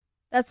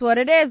That's what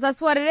it is. That's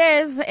what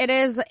it is. It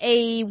is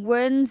a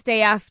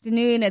Wednesday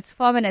afternoon. It's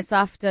 4 minutes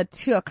after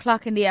 2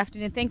 o'clock in the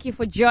afternoon. Thank you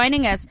for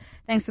joining us.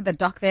 Thanks to the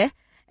doc there.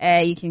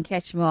 You can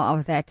catch more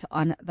of that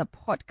on the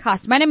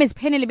podcast. My name is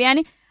Penny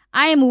Libiani.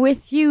 I am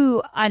with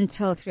you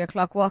until 3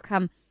 o'clock.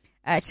 Welcome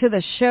to the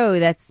show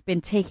that's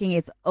been taking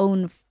its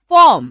own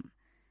form.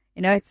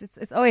 You know,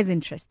 it's always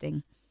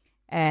interesting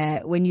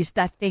when you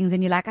start things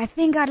and you're like, I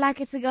think I'd like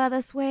it to go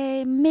this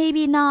way.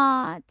 Maybe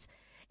not.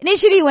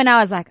 Initially, when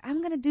I was like, I'm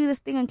going to do this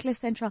thing on Cliff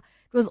Central,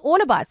 it was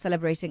all about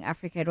celebrating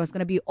Africa. It was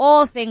going to be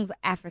all things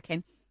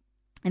African.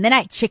 And then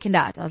I chickened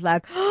out. I was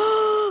like,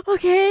 oh,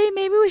 okay,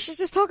 maybe we should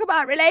just talk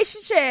about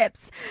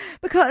relationships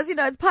because, you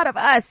know, it's part of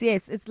us.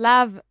 Yes, it's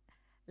love,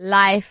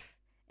 life,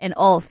 and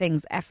all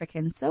things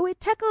African. So we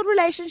tackled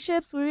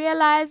relationships. We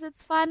realized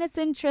it's fun. It's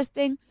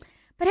interesting.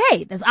 But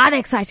hey, there's other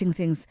exciting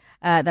things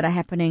that are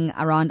happening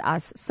around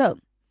us. So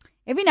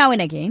every now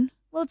and again,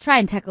 we'll try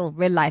and tackle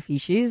real life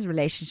issues,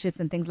 relationships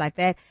and things like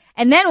that.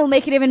 And then we'll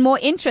make it even more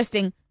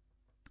interesting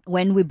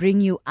when we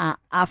bring you our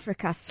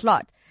Africa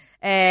slot.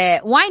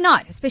 Why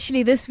not?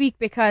 Especially this week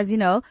because, you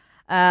know,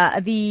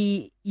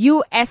 the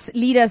U.S.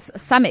 Leaders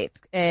Summit,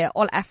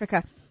 all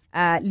Africa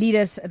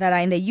leaders that are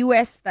in the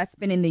U.S., that's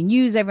been in the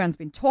news. Everyone's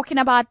been talking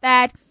about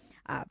that.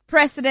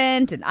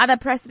 President and other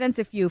presidents,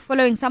 if you're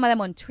following some of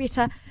them on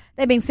Twitter,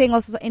 they've been saying all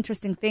sorts of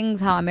interesting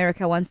things, how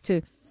America wants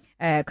to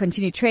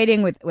continue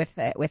trading with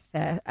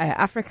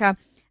Africa,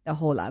 the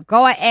whole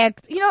AGOA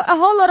Act, you know, a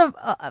whole lot of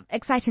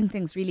exciting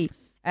things really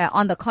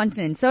on the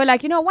continent. So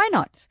like, you know, why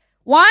not?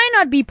 Why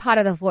not be part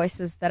of the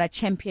voices that are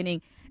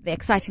championing the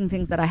exciting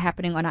things that are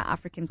happening on our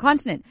African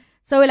continent?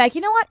 So we're like,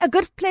 you know what? A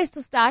good place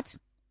to start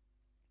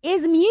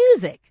is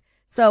music.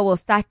 So we'll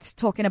start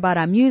talking about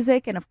our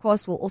music, and of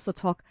course we'll also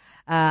talk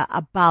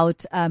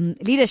about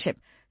leadership.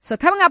 So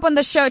coming up on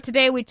the show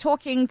today, we're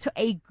talking to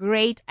a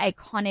great,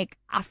 iconic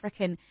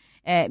African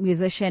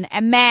musician, a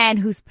man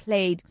who's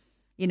played,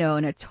 you know,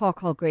 in a tour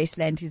called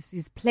Graceland.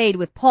 He's played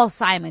with Paul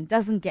Simon.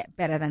 Doesn't get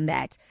better than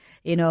that.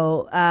 You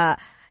know,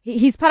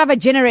 he's part of a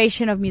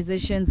generation of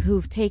musicians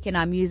who've taken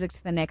our music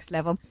to the next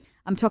level.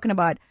 I'm talking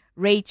about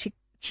Ray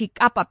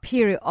Chikapa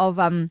Phiri of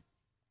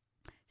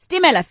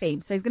Stimela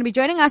fame. So he's going to be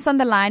joining us on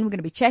the line. We're going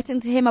to be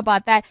chatting to him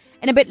about that.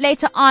 And a bit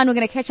later on, we're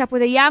going to catch up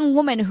with a young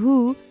woman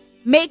who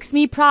makes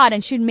me proud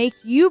and should make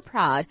you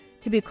proud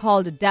to be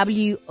called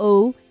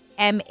WOMAN.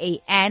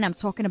 I'm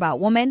talking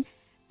about woman.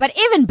 But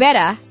even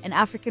better, an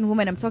African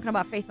woman. I'm talking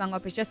about Faith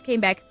Mangop. Just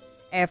came back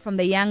from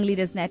the Young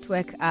Leaders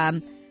Network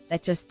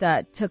that just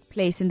took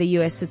place in the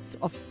U.S. It's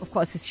of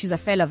course, she's a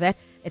fellow of that.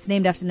 It's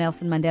named after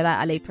Nelson Mandela,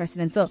 our late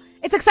president. So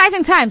it's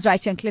exciting times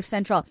right here on Cliff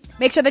Central.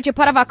 Make sure that you're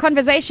part of our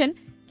conversation.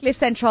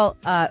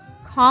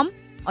 CliffCentral.com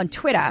on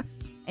Twitter.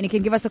 And you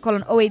can give us a call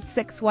on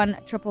 0861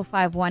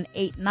 555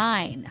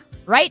 189.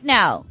 Right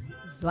now,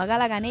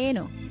 Zwagala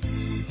Ganeno.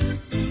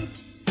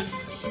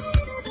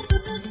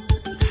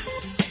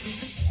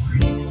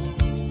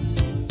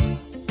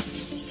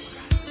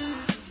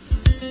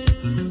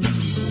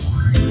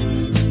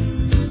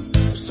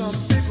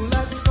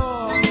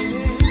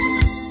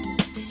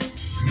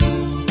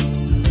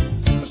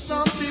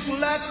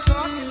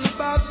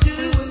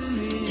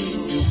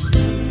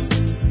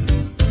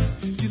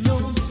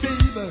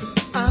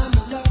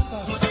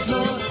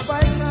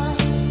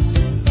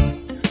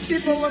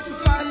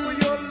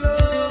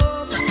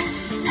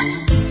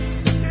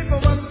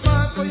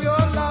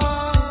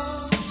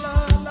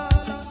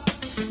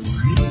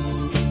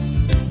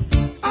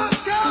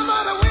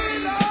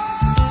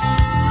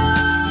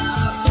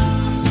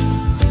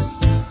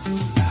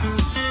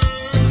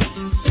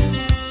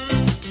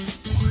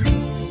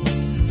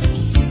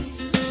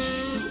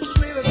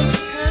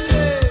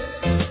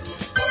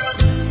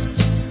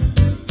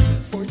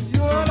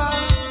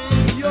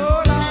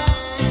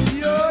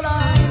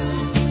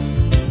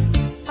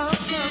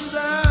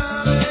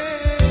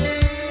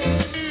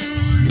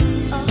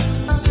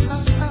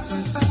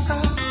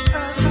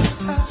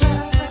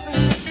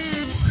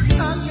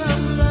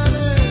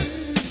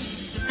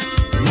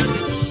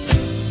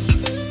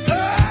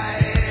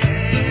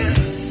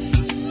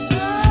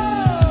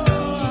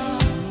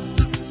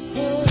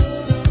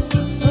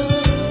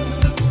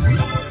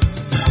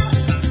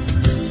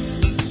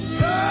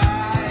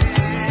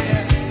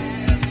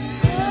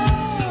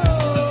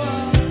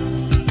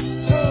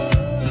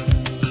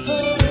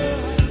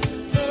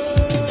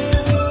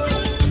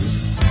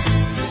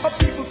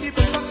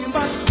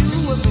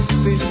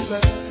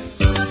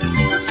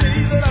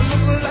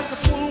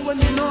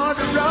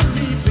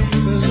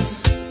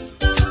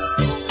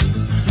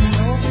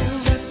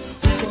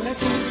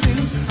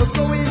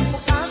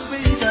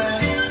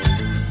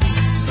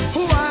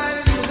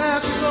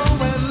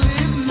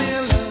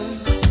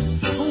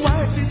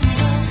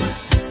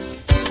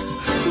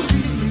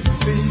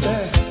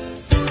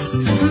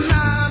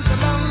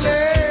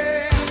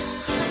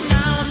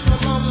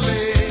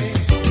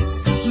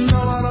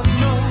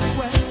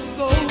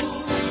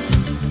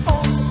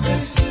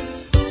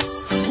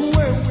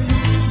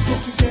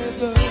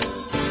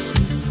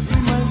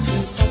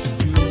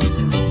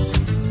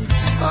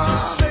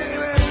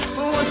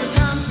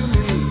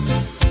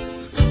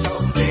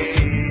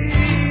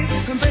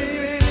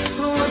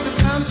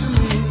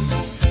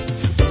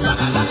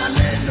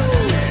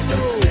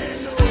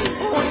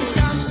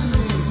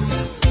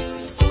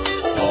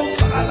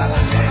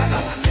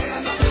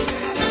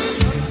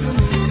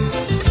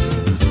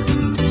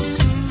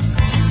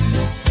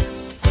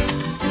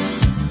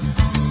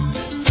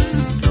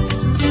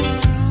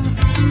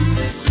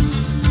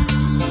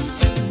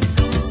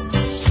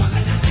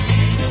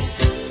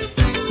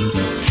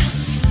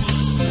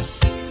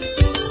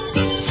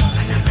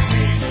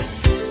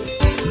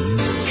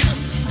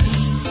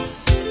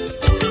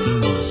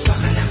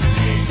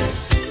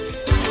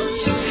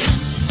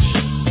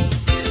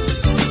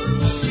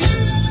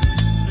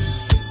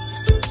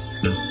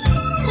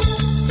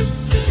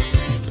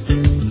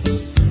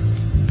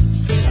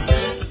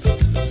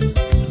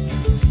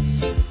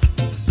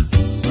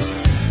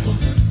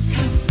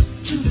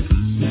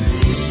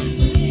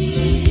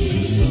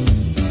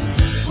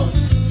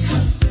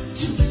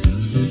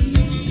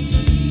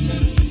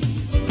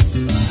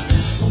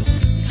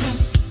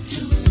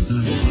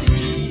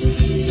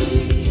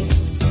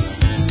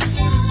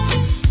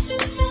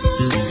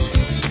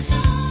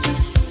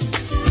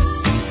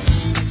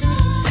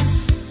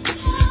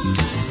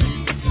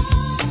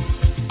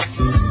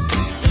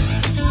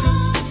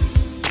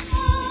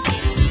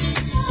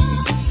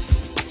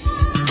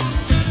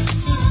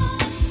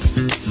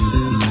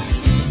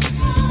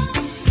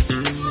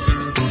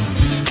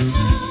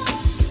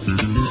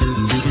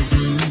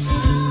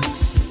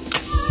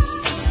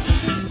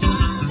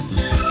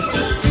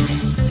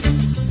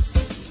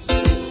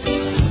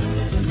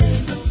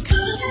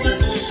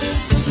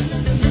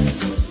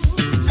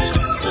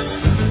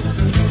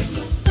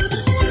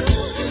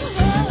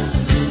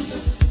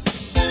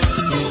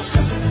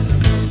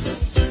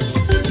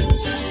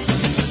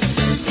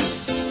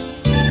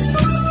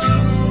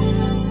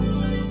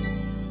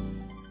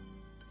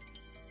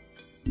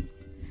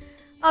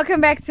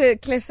 Welcome back to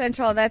Cliff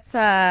Central. That's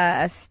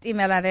a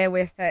Stimela there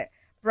with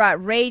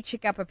Ray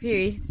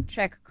Chikapapiri,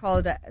 track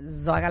called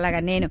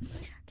Zwakalaga Neno.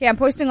 Okay, I'm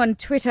posting on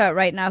Twitter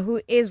right now. Who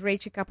is Ray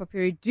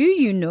Chikapapiri? Do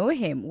you know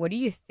him? What do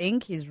you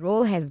think his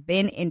role has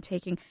been in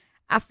taking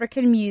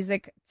African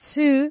music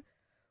to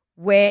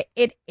where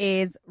it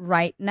is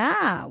right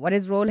now? What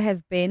his role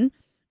has been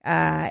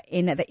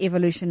in the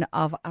evolution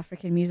of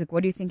African music?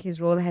 What do you think his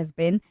role has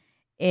been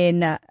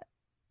in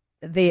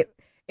the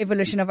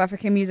evolution of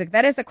African music?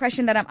 That is a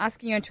question that I'm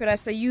asking you on Twitter,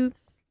 so you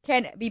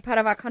can be part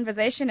of our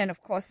conversation and,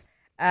 of course,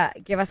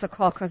 give us a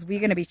call because we're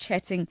going to be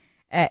chatting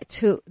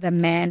to the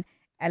man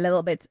a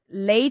little bit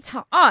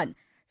later on.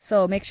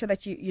 So make sure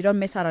that you don't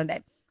miss out on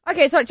that.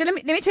 Okay, so let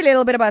me tell you a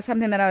little bit about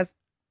something that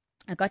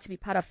I got to be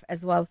part of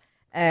as well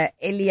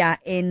earlier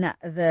in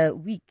the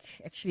week,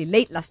 actually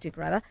late last week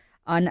rather,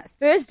 on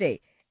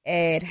Thursday.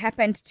 It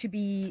happened to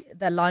be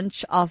the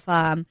launch of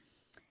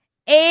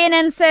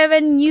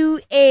ANN7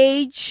 New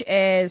Age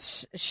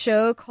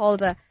show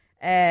called South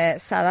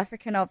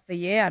African of the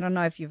Year. I don't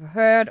know if you've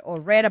heard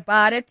or read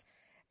about it,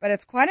 but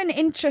it's quite an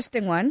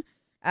interesting one.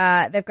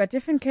 They've got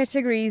different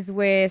categories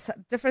where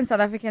different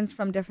South Africans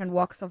from different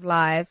walks of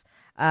life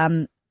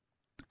are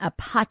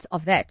part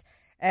of that.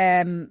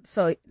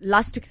 So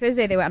last week,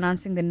 Thursday, they were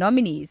announcing the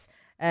nominees.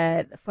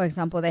 For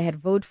example, they had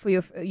vote for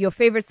your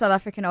favorite South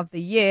African of the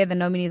year. The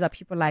nominees are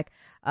people like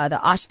the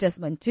Arch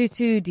Desmond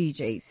Tutu,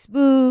 DJ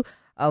Spoo,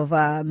 of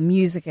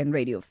music and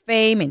radio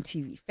fame and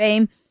TV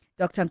fame,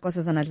 Dr.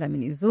 Nkosazana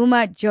Dlamini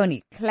Zuma,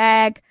 Johnny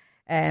Clegg,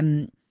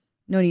 no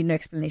need no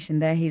explanation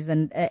there. He's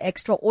an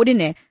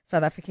extraordinary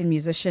South African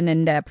musician,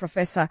 and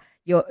Professor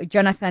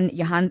Jonathan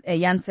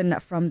Jansen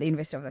from the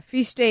University of the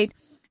Free State,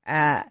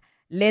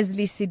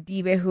 Leslie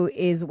Sidibe, who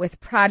is with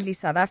Proudly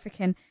South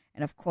African,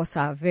 and of course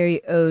our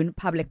very own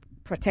public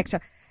protector,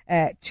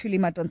 Thuli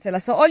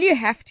Madonsela. So all you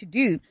have to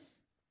do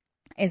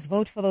is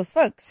vote for those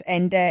folks,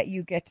 and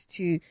you get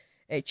to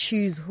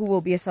choose who will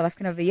be a South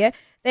African of the Year.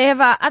 They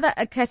have other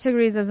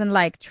categories, as in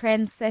like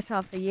Trendsetter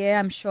of the Year.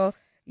 I'm sure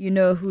you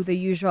know who the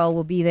usual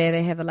will be there.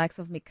 They have the likes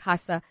of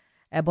Mikasa,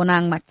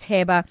 Bonang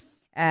Mateba,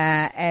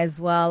 as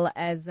well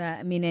as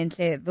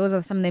Minentle. Those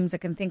are some names I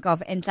can think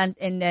of. And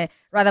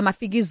rather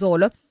Mafigi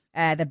Zolo,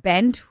 the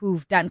band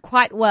who've done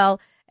quite well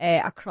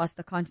across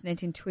the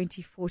continent in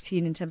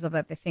 2014 in terms of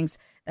the things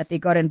that they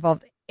got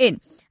involved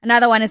in.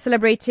 Another one is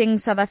celebrating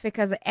South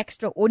Africa's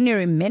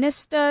extraordinary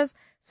ministers.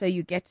 So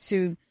you get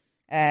to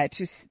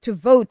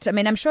vote. I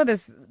mean, I'm sure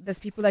there's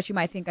people that you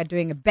might think are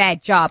doing a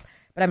bad job,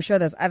 but I'm sure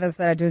there's others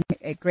that are doing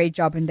a great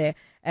job in their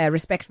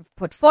respective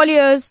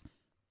portfolios,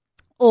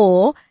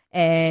 or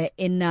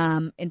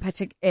in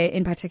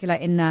particular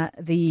in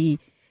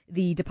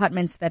the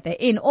departments that they're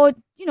in. Or,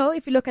 you know,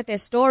 if you look at their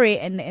story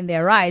and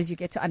their rise, you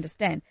get to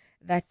understand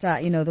that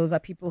those are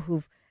people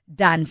who've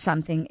done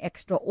something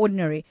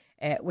extraordinary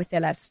with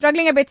their lives.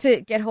 Struggling a bit to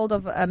get hold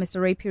of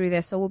Mr. Ray Phiri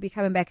there, so we'll be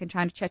coming back and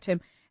trying to chat to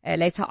him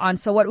later on.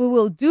 So what we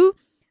will do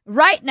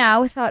right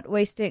now, without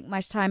wasting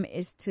much time,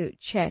 is to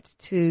chat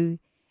to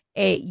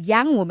a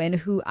young woman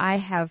who I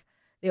have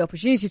the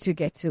opportunity to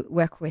get to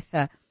work with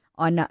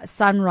on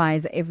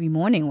Sunrise every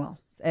morning. Well,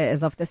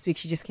 as of this week,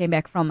 she just came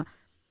back from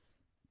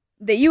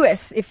the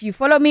US. If you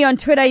follow me on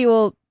Twitter, you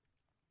will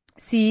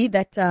see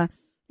that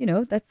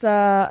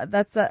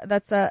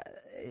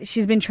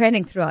she's been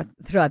training throughout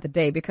the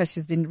day, because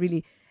she's been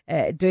really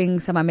doing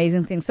some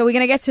amazing things. So we're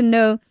going to get to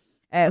know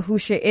who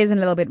she is in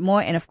a little bit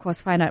more, and of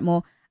course find out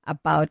more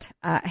about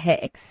her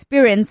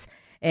experience.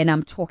 And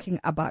I'm talking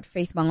about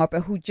Faith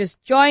Mangope, who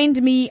just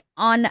joined me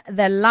on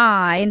the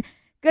line.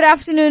 Good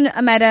afternoon,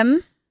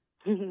 madam.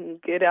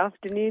 Good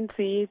afternoon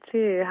to you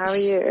too. How are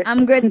you?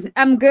 I'm good.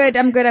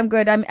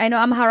 I know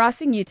I'm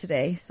harassing you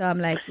today, so I'm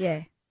like,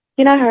 yeah.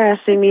 You're not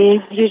harassing me.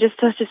 You're just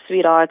such a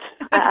sweetheart.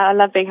 I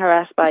love being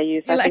harassed by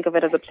you, so I think of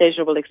it as a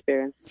pleasurable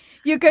experience.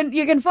 You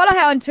can follow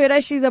her on Twitter.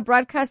 She's a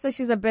broadcaster.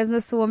 She's a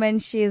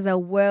businesswoman. She is a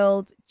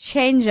world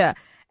changer.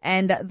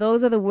 And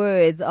those are the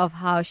words of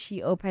how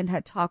she opened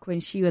her talk when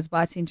she was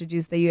about to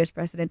introduce the U.S.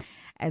 president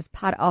as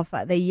part of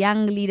the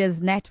Young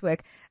Leaders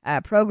Network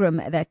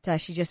program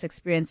that she just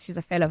experienced. She's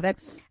a fellow of that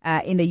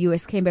in the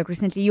U.S. Came back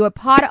recently. You were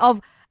part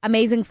of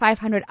Amazing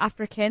 500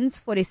 Africans,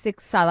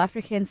 46 South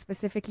Africans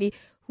specifically,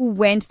 who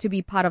went to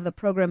be part of the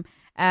program.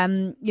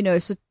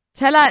 So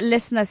tell our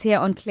listeners here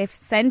on Cliff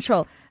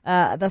Central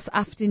this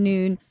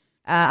afternoon.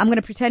 I'm going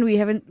to pretend we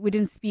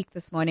didn't speak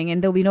this morning,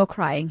 and there'll be no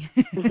crying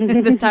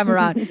this time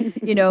around.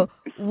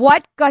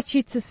 What got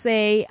you to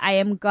say, I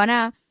am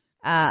gonna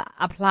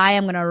apply,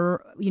 I'm gonna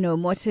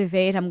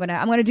motivate, I'm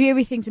gonna do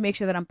everything to make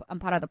sure that I'm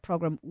part of the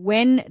program?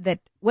 When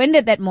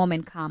did that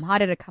moment come? How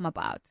did it come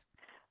about?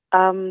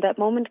 That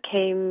moment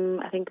came,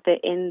 I think, near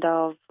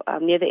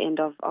the end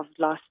of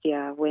last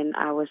year, when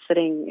I was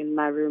sitting in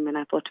my room and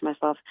I thought to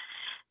myself,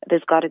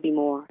 there's got to be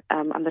more.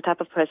 I'm the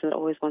type of person that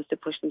always wants to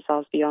push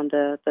themselves beyond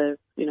the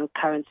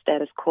current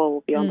status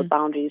quo, beyond the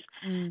boundaries.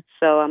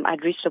 So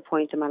I'd reached a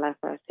point in my life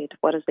where I said,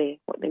 what is there?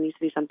 There needs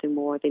to be something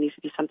more. There needs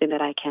to be something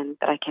that I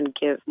can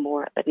give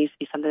more. That needs to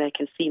be something that I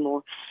can see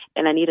more.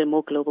 And I need a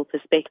more global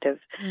perspective.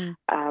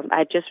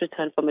 I just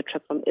returned from a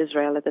trip from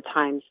Israel at the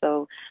time,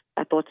 so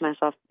I thought to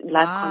myself,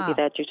 life can't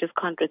be that. You just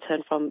can't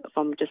return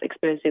from just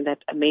experiencing that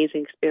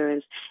amazing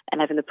experience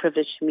and having the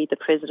privilege to meet the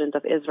president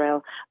of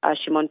Israel,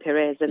 Shimon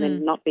Peres, and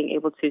then not being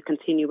able to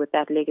continue with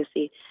that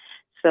legacy.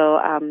 So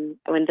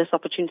when this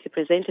opportunity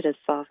presented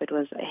itself, it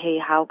was, hey,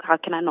 how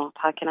can I not?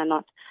 How can I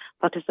not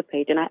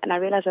participate? And I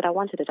realized that I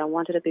wanted it. I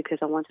wanted it because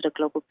I wanted a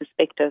global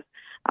perspective.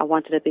 I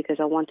wanted it because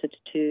I wanted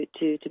to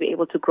be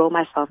able to grow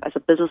myself as a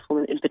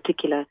businesswoman in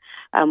particular,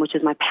 which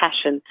is my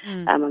passion.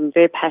 I'm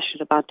very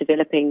passionate about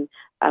developing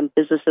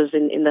businesses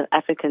in the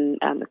African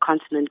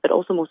continent, but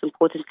also most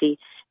importantly,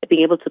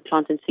 being able to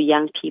plant into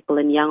young people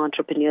and young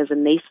entrepreneurs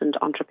and nascent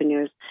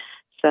entrepreneurs.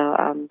 So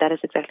that is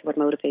exactly what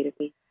motivated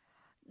me.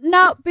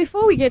 Now,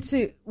 before we get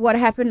to what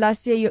happened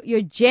last year,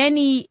 your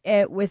journey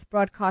with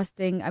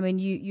broadcasting, I mean,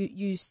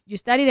 you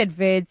studied at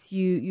Wits,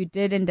 you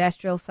did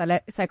industrial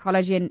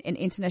psychology and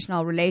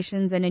international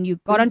relations, and then you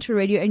got onto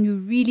radio and you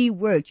really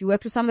worked. You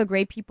worked with some of the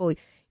great people. You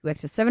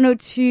worked at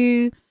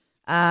 702.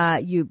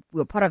 You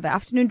were part of the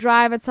afternoon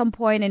drive at some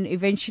point, and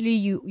eventually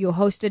you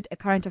hosted a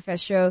current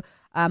affairs show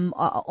on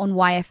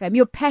YFM.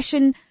 Your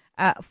passion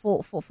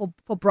for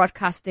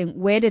broadcasting,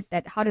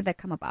 how did that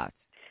come about?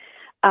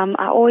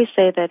 I always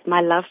say that my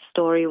love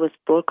story with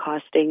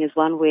broadcasting is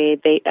one where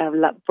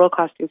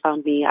broadcasting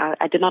found me.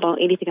 I did not know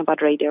anything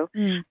about radio.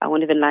 I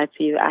won't even lie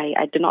to you.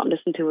 I did not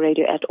listen to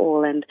radio at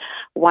all. And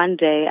one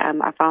day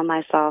I found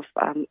myself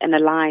in a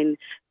line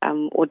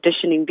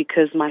auditioning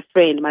because my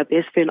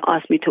best friend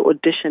asked me to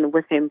audition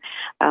with him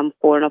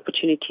for an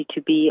opportunity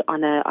to be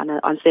on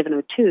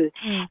 702.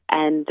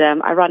 And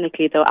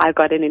ironically, though, I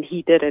got in and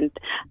he didn't.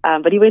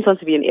 But he went on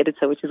to be an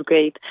editor, which is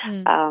great.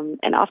 And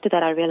after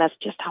that, I realized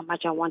just how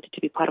much I wanted to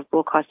be part of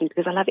broadcasting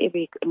because I love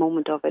every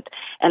moment of it.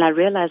 And I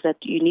realized that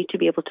you need to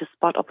be able to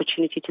spot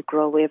opportunity to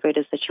grow wherever it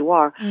is that you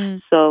are.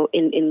 So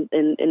in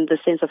the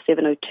sense of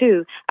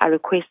 702, I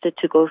requested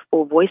to go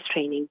for voice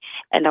training,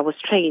 and I was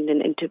trained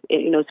and to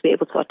be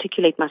able to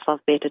articulate myself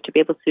better, to be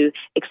able to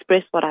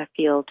express what I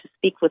feel, to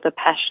speak with a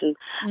passion,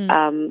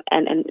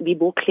 and be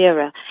more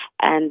clearer.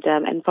 And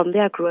from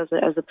there I grew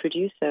as a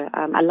producer.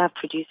 I love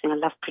producing. I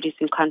love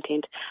producing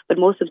content. But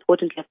most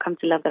importantly, I've come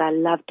to love that I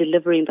love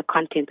delivering the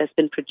content that's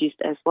been produced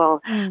as well.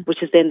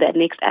 Which is then the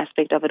next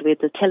aspect of it, where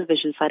the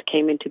television side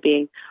came into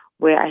being,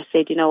 where I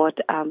said, you know what,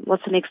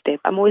 what's the next step?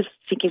 I'm always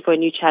seeking for a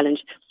new challenge.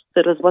 So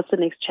it was, what's the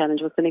next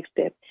challenge? What's the next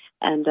step?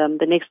 And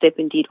the next step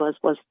indeed was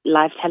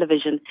live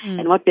television.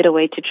 And what better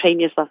way to train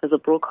yourself as a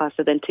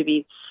broadcaster than to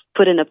be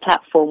put in a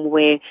platform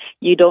where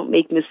you don't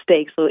make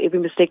mistakes. So every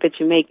mistake that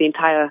you make, the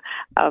entire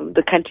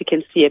the country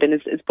can see it, and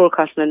it's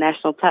broadcast on a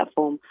national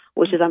platform,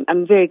 which is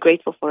I'm very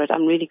grateful for it.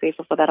 I'm really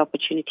grateful for that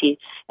opportunity.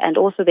 And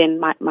also then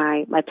my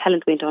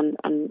talent went on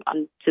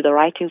to the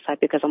writing side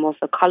because I'm also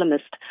a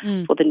columnist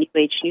for the New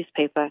Age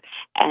newspaper.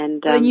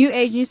 And the New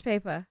Age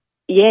newspaper.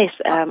 Yes,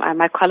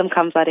 my column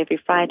comes out every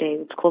Friday.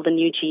 It's called the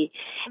New G.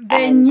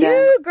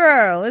 New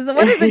girl.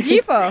 What is the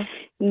G for?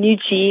 New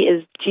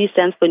G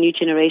stands for New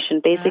Generation.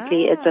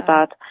 Basically, it's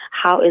about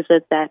how is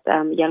it that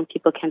young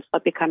people can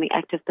start becoming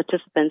active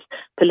participants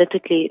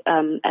politically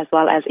as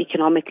well as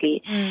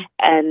economically.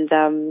 And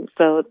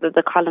so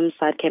the column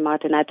side came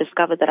out, and I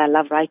discovered that I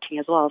love writing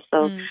as well.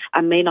 So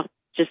I may not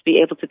just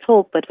be able to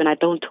talk, but when I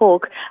don't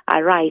talk,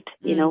 I write,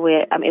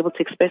 where I'm able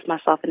to express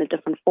myself in a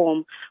different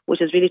form,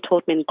 which has really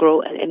taught me and grow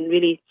and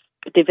really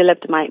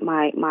developed my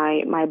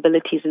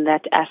abilities in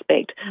that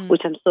aspect,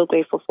 which I'm so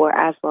grateful for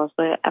as well.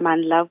 So am I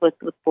in love with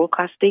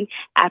broadcasting?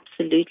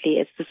 Absolutely.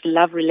 It's this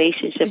love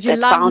relationship that found me.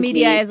 You love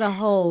media as a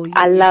whole.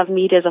 I love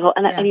media as a whole.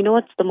 And you know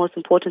what's the most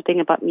important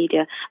thing about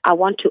media? I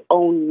want to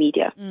own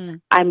media.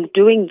 I'm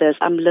doing this.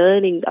 I'm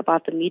learning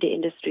about the media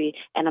industry,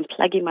 and I'm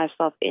plugging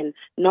myself in,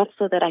 not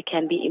so that I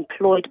can be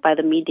employed by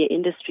the media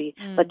industry,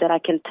 but that I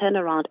can turn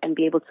around and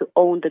be able to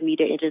own the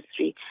media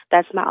industry.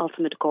 That's my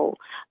ultimate goal.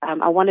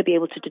 I want to be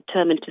able to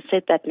determine to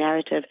set that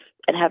narrative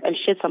and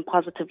shed some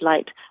positive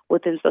light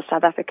within the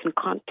South African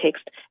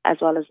context as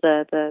well as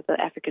the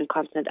African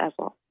continent as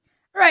well.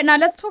 All right, now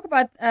let's talk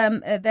about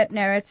that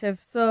narrative.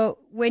 So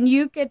when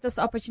you get this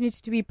opportunity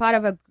to be part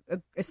of a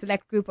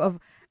select group of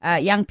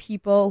young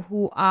people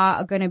who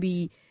are going to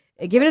be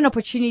given an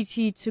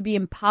opportunity to be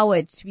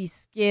empowered, to be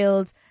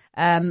skilled,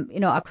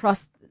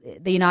 across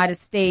the United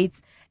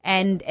States,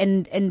 and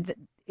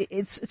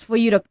it's for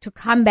you to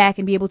come back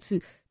and be able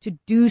to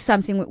do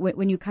something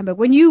when you come back.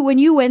 When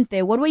you went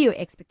there, what were your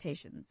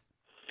expectations?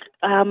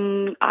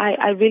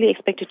 I really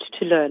expected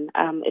to learn.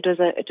 It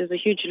was a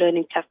huge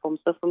learning platform.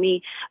 So for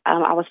me,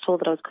 I was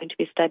told that I was going to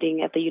be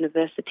studying at the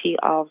University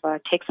of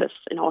Texas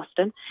in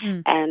Austin,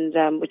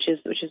 and which is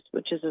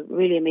a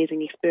really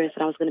amazing experience.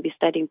 And I was going to be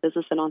studying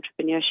business and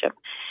entrepreneurship.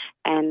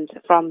 And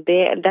from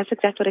there, that's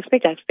exactly what I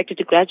expected. I expected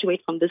to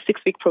graduate from this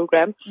 6-week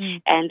program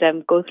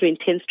and go through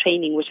intense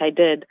training, which I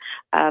did.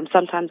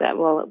 Sometimes,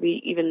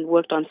 we even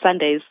worked on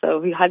Sundays, so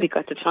we hardly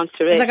got the chance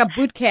to rest. It's like a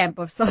boot camp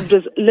of sorts. It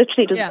was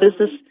literally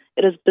business.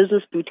 It was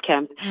business boot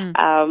camp.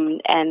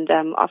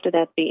 After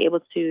that, being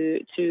able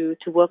to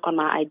work on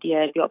my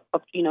idea,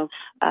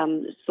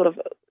 sort of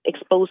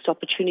exposed to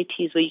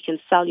opportunities where you can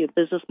sell your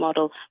business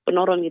model, but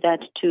not only that,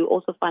 to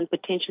also find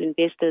potential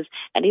investors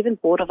and even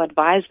board of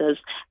advisors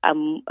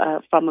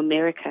from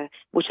America,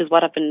 which is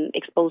what I've been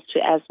exposed to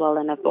as well,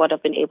 and what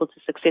I've been able to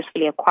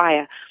successfully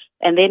acquire.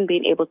 And then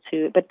being able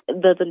to, but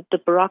the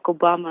Barack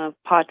Obama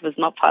part was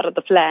not part of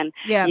the plan.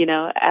 Yeah.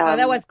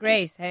 That was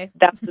grace, hey?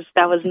 That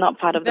was not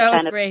part of the plan.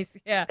 That was grace,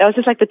 yeah. That was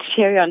just like the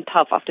cherry on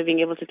top after being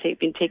able to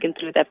being taken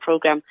through that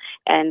program.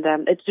 And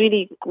it's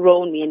really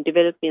grown me and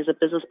developed me as a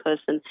business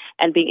person,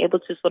 and being able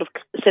to sort of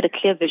set a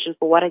clear vision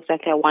for what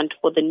exactly I want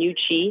for the new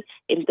G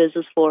in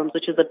business forums,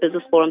 which is the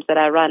business forums that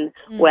I run,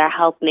 where I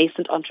help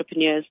nascent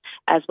entrepreneurs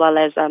as well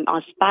as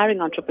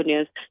aspiring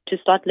entrepreneurs to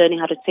start learning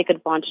how to take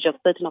advantage of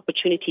certain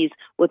opportunities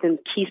within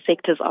key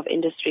sectors of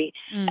industry,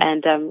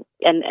 and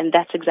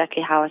that's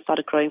exactly how I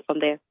started growing from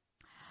there.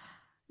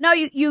 Now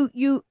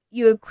you're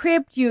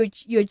equipped,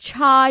 you're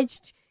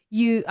charged,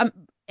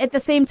 at the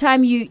same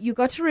time you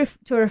got to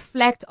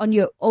reflect on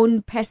your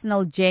own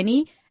personal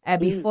journey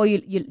before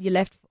you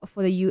left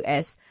for the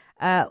US.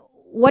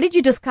 What did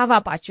you discover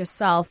about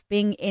yourself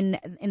being in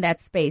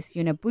that space?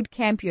 You're in a boot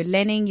camp, you're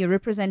learning, you're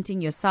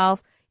representing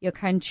yourself, your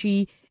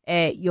country,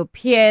 your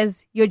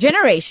peers, your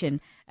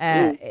generation,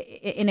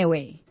 in a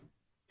way.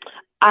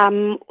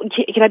 Can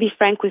I be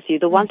frank with you?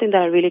 The one thing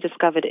that I really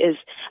discovered is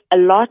a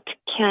lot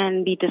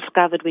can be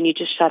discovered when you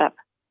just shut up.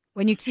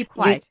 When you keep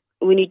quiet.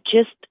 When you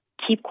just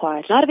keep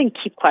quiet. Not even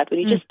keep quiet.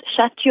 When you just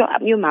shut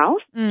your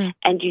mouth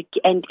and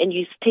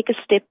you take a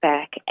step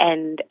back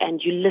and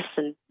you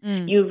listen.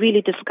 You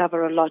really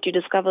discover a lot. You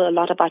discover a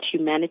lot about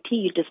humanity.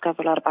 You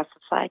discover a lot about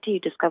society. You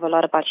discover a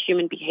lot about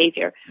human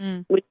behavior.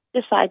 When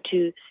you decide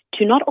to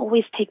not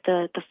always take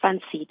the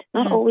front seat,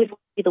 not always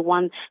be the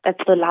one that's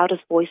the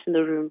loudest voice in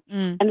the room.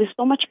 And there's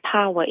so much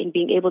power in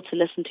being able to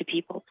listen to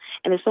people.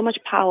 And there's so much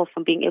power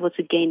from being able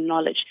to gain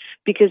knowledge,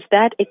 because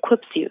that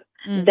equips you.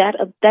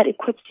 That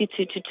equips you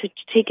to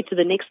take it to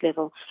the next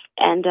level.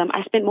 And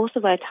I spent most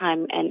of my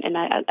time, and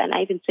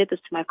I even said this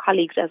to my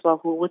colleagues as well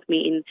who were with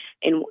me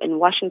in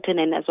Washington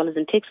and as well as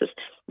in Texas,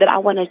 that I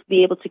want to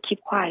be able to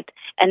keep quiet.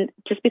 And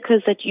just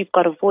because that you've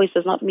got a voice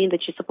does not mean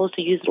that you're supposed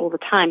to use it all the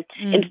time.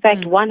 In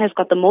fact, one has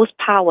got the most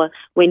power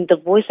when the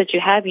voice that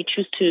you have, you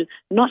choose to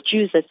not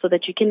use it, so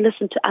that you can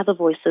listen to other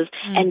voices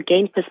and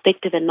gain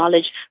perspective and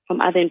knowledge from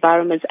other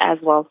environments as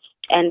well.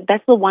 And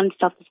that's the one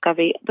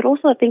self-discovery. But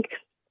also, I think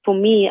for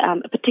me,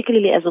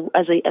 particularly as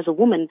a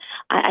woman,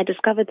 I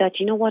discovered that,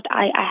 you know what,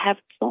 I have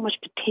so much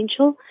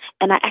potential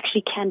and I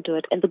actually can do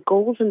it. And the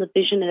goals and the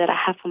vision that I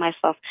have for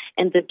myself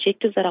and the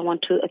objectives that I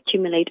want to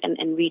accumulate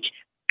and reach,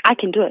 I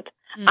can do it.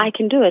 I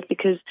can do it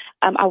because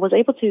I was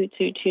able to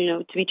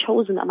be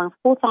chosen among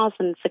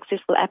 4,000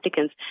 successful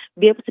applicants,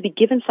 be able to be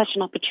given such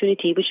an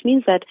opportunity, which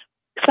means that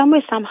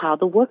somewhere, somehow,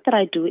 the work that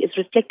I do is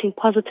reflecting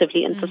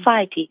positively in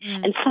society,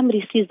 and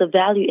somebody sees the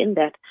value in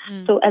that.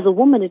 So as a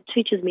woman, it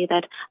teaches me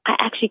that I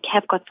actually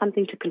have got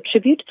something to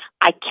contribute.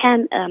 I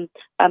can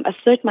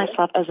assert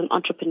myself as an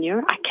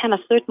entrepreneur. I can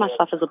assert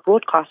myself as a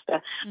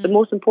broadcaster, but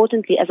most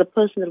importantly, as a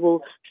person that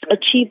will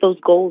achieve those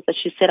goals that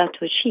she set out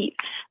to achieve,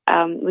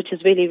 which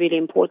is really, really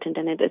important.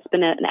 And it's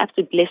been an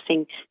absolute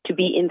blessing to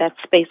be in that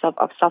space of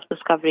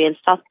self-discovery and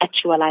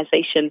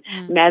self-actualization.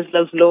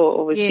 Maslow's law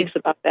always speaks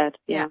about that.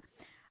 Yeah.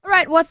 All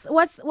right. What's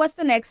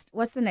the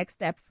next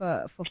step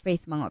for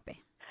Faith Mangope?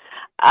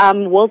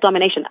 World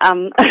domination.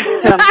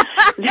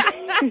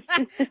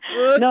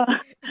 No,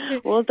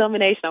 world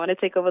domination. I want to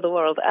take over the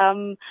world.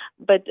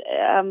 But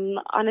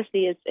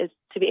honestly, it's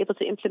to be able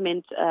to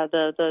implement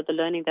the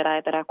learning that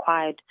I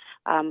acquired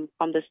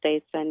from the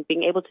States, and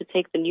being able to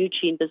take the new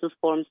Gene business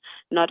forums,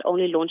 not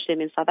only launch them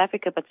in South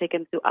Africa, but take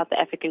them throughout the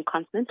African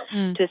continent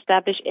to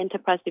establish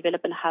enterprise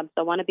development hubs.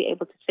 I want to be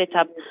able to set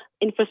up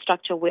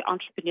infrastructure where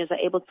entrepreneurs are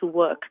able to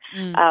work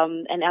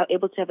and are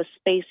able to have a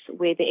space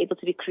where they're able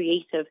to be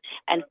creative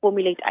and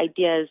formulate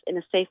ideas in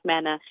a safe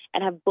manner,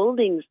 and have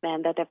buildings,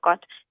 man, that have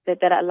got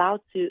that are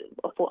allowed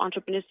for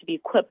entrepreneurs to be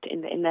equipped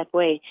in that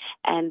way,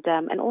 and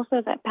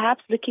also that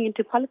perhaps looking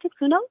into politics.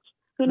 Who knows?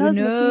 Who knows?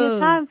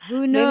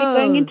 Who knows? Maybe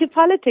going into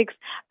politics.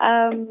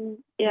 So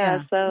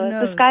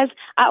the sky's.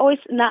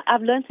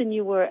 I've learned a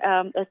new word,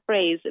 a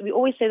phrase. We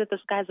always say that the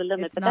sky's the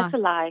limit, but that's a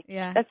lie.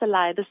 Yeah. That's a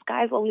lie. The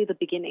sky's only the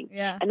beginning.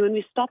 Yeah. And when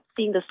we stop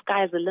seeing the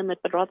sky as the limit,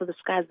 but rather the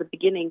sky as the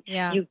beginning,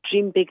 you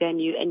dream bigger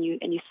and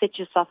you set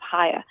yourself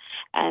higher.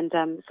 And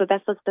so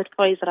that's the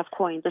phrase that I've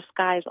coined. The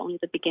sky is only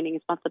the beginning.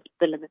 It's not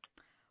the limit.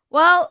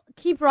 Well,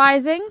 keep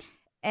rising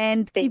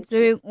and keep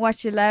doing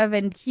what you love,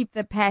 and keep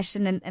the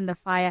passion and the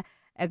fire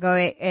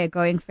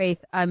going,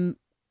 Faith. I'm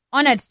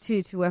honored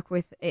to work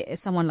with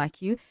someone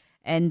like you,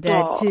 and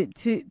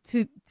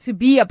to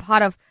be a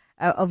part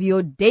of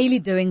your daily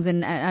doings,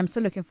 and I'm so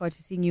looking forward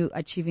to seeing you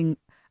achieving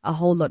a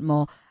whole lot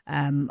more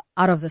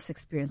out of this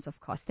experience, of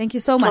course. Thank you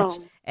so much,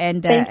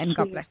 and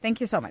God bless. Thank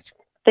you so much.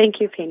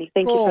 Thank you, Penny.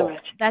 Thank you so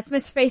much. That's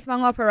Miss Faith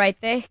Mangop right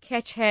there.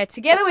 Catch her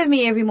together with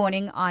me every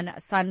morning on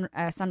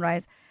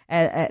Sunrise.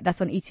 That's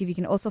on ETV. You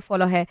can also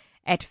follow her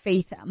at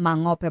Faith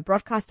Mangop, a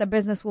broadcaster,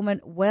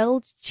 businesswoman,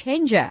 world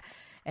changer.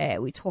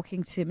 We're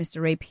talking to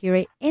Mr. Ray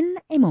Phiri in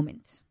a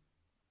moment.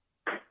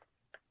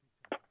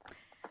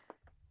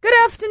 Good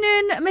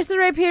afternoon, Mr.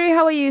 Ray Phiri.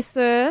 How are you,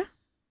 sir?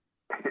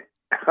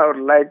 I would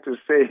like to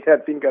say I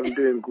think I'm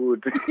doing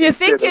good. You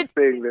think you're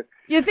doing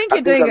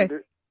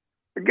good?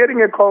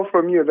 Getting a call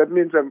from you, that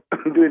means I'm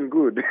doing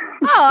good.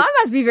 Oh, I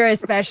must be very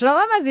special.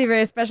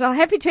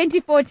 Happy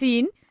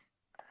 2014.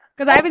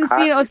 Because I haven't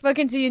seen or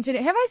spoken to you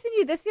today. Have I seen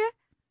you this year?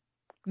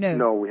 No.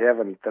 No, we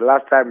haven't. The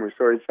last time we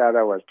saw each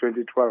other was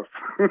 2012.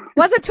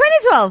 Was it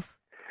 2012?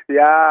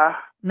 Yeah.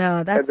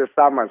 No, that's... At the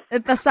Summers.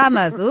 At the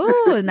Summers.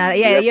 Ooh, no,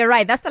 yeah, yep. You're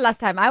right. That's the last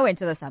time I went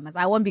to the Summers.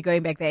 I won't be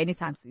going back there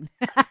anytime soon.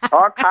 Okay.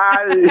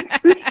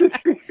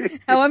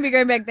 I won't be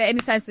going back there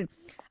anytime soon.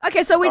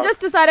 Okay, so we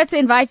just decided to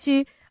invite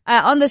you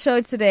on the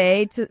show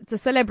today to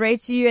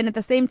celebrate you, and at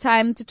the same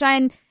time to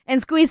try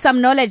and squeeze some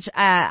knowledge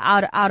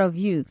out of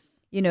you.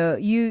 You know,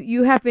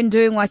 you have been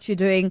doing what you're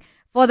doing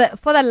for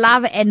the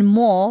love and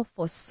more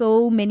for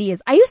so many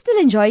years. Are you still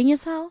enjoying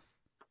yourself?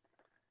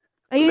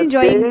 Are you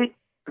enjoying?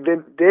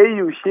 The day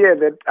you hear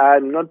that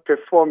I'm not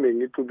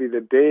performing, it will be the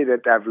day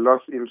that I've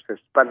lost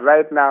interest. But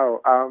right now,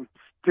 I'm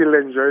still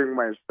enjoying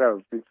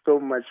myself. It's so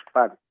much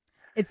fun.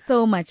 It's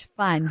so much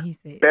fun, he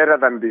says. Better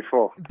than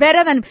before.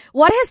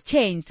 What has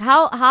changed?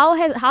 How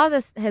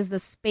has the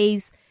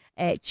space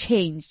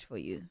changed for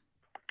you?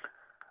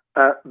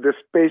 The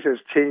space has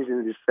changed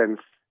in this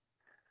sense.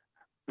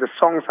 The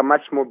songs are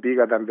much more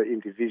bigger than the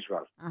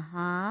individual.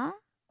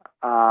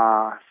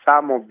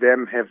 Some of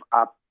them have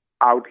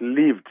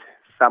outlived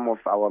some of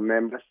our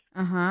members.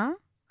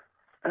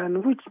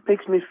 And which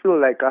makes me feel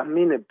like I'm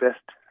in the best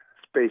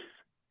space.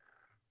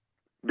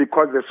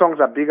 Because the songs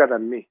are bigger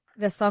than me.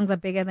 The songs are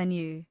bigger than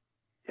you.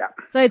 Yeah.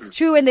 So it's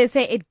true when they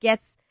say it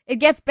gets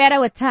better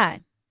with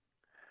time.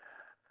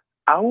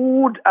 I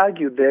would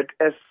argue that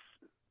as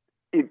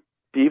it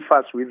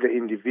differs with the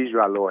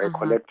individual or a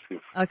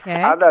collective.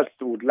 Okay. Others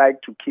would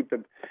like to keep a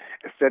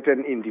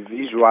certain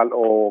individual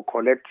or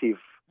collective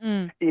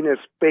in a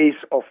space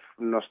of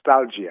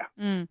nostalgia.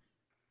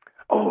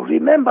 Oh,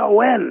 remember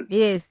when?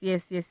 Yes.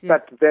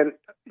 But then,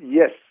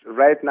 yes,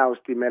 right now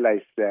Stimela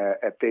is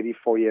at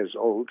 34 years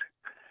old.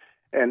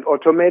 And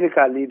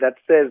automatically that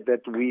says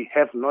that we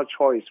have no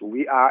choice.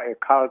 We are a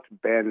cult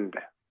band.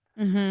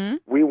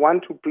 We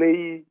want to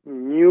play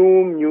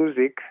new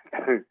music.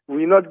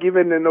 We're not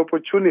given an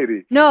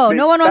opportunity. No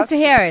one wants to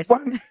hear it.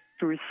 Want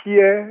to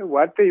hear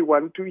what they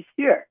want to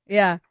hear.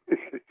 Yeah.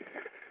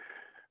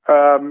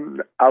 I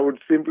would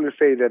simply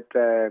say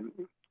that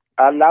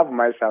I love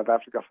my South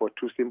Africa for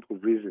two simple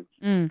reasons.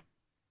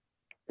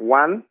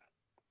 One,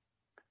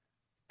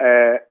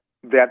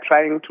 they are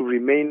trying to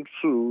remain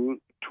true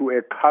to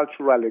a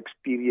cultural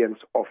experience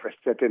of a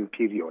certain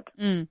period.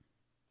 And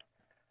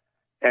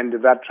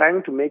they're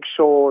trying to make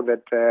sure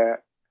that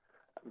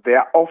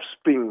their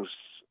offsprings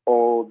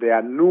or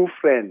their new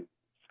friends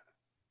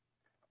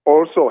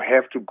also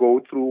have to go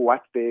through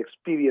what they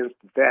experienced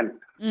then.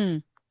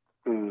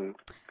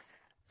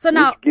 So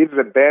now, which gives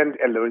the band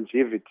a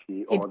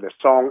longevity or the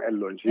song a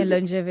longevity. A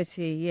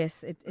longevity,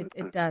 yes,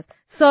 it does.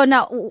 So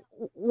now,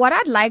 what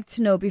I'd like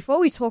to know before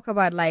we talk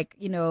about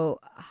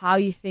how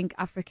you think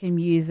African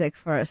music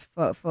for has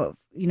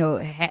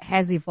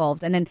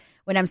evolved, and then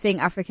when I'm saying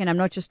African, I'm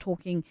not just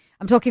talking.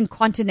 I'm talking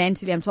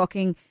continentally. I'm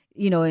talking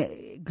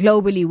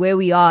globally where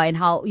we are and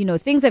how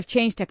things have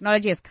changed.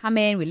 Technology has come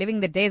in. We're living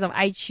the days of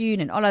iTunes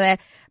and all of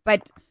that,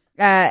 but.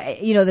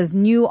 There's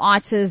new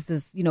artists,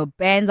 there's,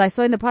 bands. I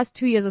saw in the past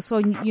 2 years or so,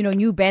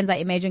 new bands are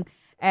emerging.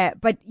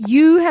 But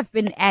you have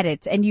been at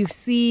it and you've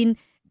seen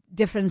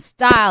different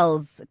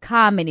styles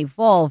come and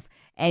evolve.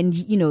 And,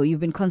 you've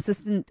been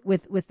consistent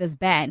with this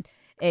band.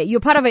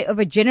 You're part of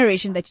a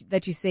generation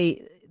that you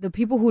say the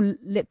people who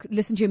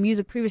listen to your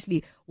music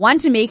previously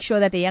want to make sure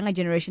that the younger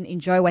generation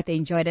enjoy what they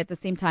enjoyed, at the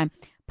same time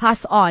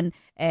pass on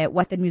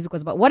what the music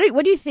was about. What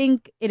do you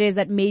think it is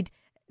that made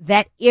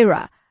that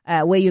era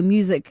where your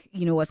music,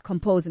 was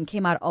composed and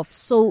came out of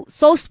so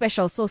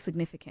special, so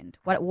significant?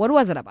 What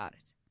was it about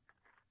it?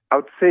 I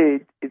would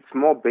say it's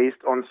more based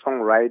on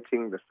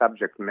songwriting, the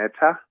subject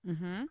matter,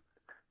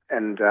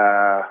 and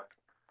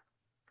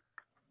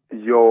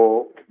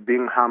you're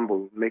being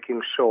humble,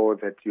 making sure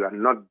that you are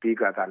not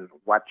bigger than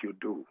what you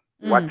do.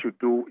 What you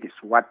do is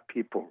what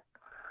people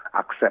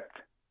accept.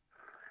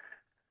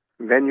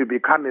 Then you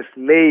become a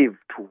slave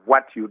to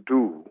what you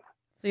do.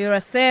 So you're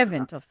a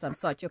servant of some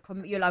sort.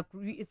 You're like,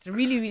 it's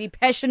really, really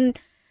passion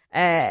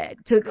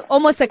to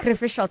almost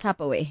sacrificial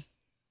type of way.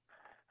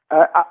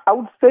 I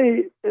would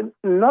say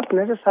not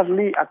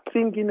necessarily. I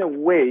think in a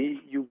way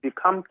you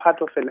become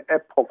part of an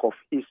epoch of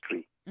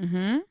history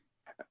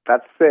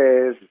that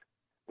says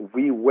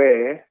we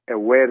were a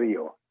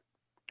warrior.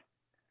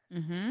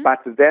 Mm-hmm. But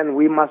then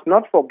we must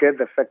not forget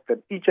the fact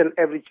that each and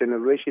every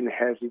generation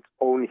has its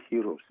own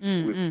heroes.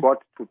 We've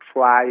got to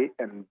try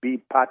and be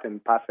part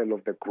and parcel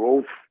of the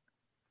growth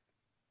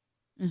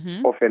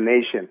of a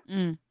nation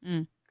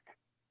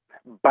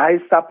by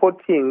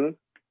supporting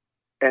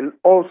and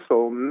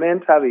also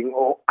mentoring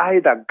or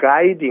either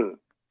guiding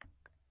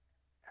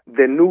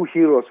the new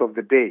heroes of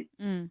the day.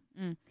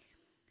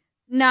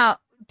 Now,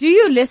 do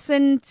you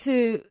listen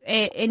to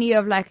any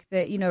of like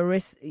the,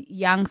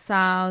 young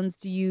sounds?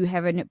 Do you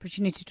have an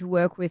opportunity to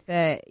work with,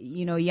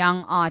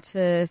 young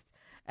artists?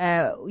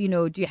 Do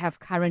you have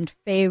current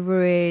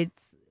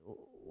favorites?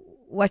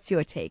 What's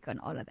your take on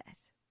all of that?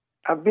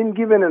 I've been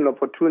given an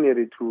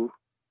opportunity to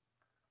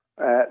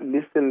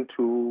listen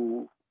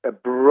to a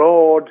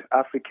broad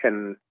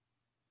African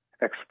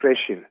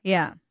expression.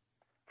 Yeah.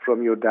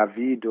 From your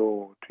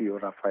Davido to your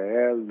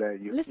Raphael,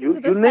 you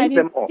name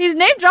them all. He's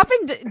name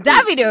dropping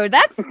Davido.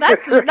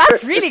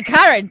 That's really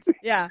current.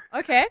 Yeah.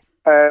 Okay.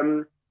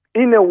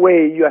 In a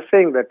way, you are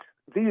saying that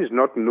this is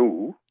not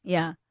new.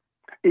 Yeah.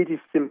 It is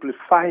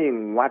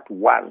simplifying what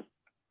was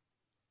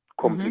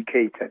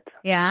complicated.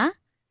 Yeah.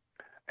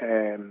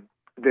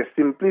 The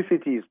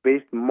simplicity is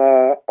based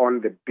more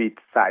on the beat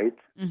side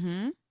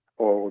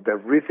or the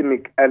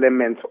rhythmic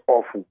elements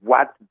of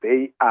what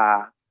they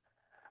are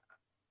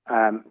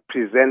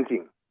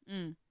presenting.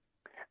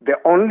 The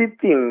only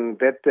thing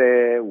that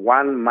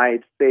one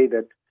might say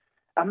that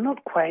I'm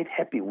not quite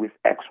happy with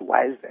X,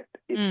 Y, Z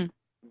is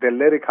the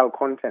lyrical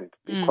content,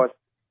 because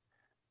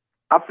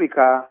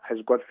Africa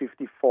has got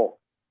 54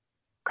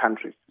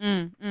 countries.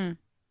 And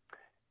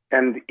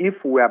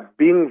if we are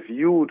being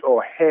viewed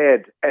or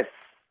heard as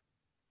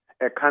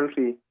a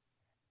country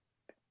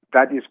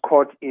that is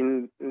caught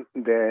in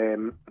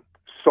the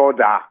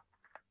soda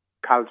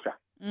culture,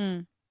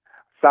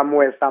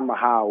 somewhere,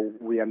 somehow,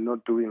 we are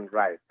not doing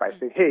right by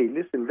saying, hey,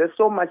 listen, there's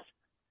so much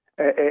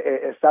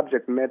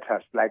subject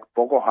matters like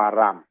Boko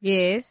Haram.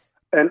 Yes.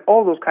 And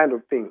all those kind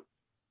of things.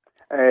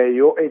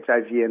 Your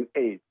HIV and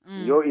AIDS,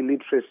 your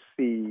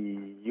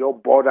illiteracy, your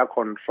border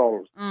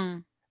controls.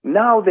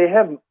 Now they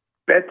have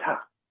better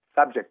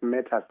subject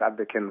matters that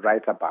they can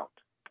write about.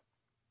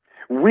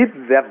 With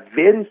the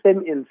very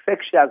same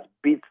infectious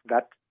beat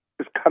that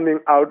is coming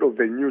out of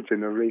the new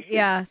generation.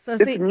 Yeah. So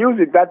it's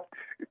music that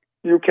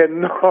you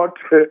cannot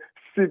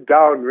sit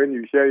down when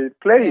you hear it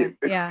playing.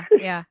 Yeah.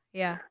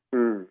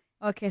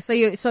 Okay, so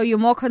you're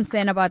more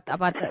concerned about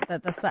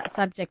the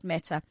subject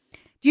matter.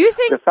 Do you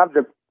think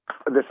the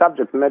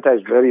subject matter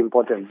is very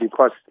important,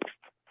 because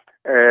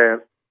 3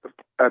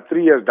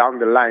 years down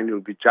the line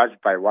you'll be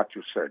judged by what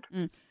you said.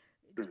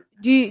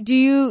 Do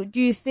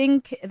you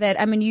think that,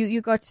 I mean,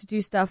 you got to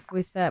do stuff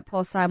with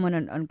Paul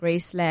Simon on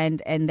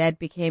Graceland, and that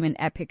became an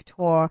epic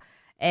tour,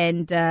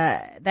 and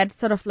that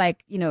sort of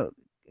like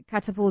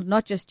catapult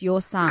not just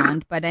your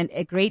sound, but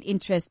a great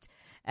interest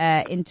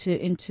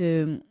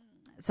into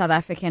South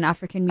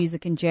African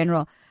music in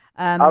general.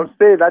 I would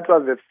say that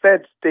was the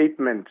third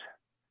statement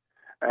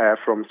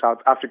from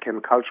South African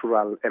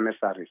cultural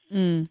emissaries.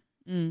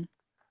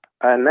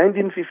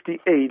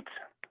 1958,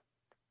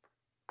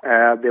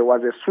 there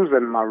was a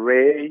Susan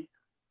Murray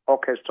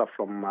orchestra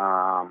from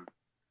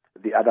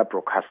the other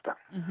broadcaster,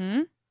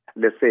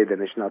 let's say the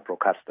national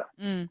broadcaster,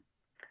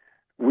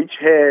 which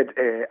had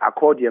an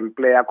accordion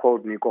player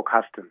called Nico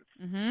Castens.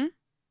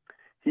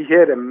 He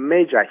had a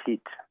major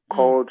hit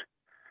called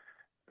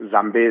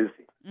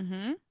Zambezi.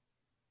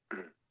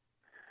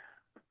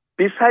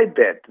 Beside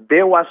that,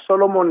 there was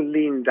Solomon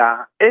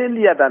Linda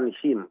earlier than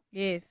him.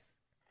 Yes.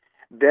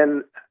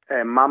 Then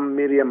Mam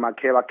Miriam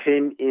Makeba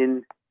came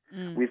in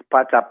with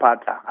Pata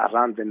Pata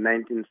around the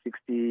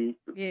 1964s.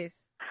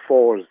 Yes.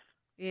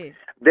 Yes.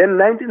 Then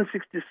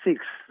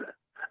 1966,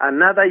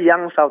 another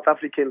young South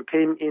African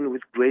came in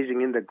with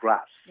Grazing in the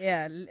Grass.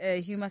 Yeah,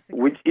 Hugh Masekela,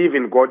 which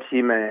even got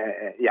him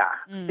an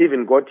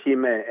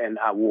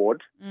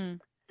award.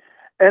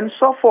 And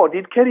so forth.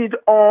 It carried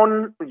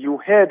on. You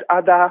had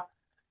other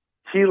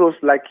heroes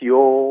like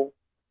the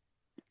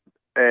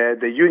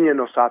Union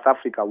of South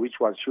Africa, which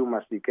was Hugh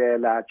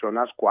Masekela,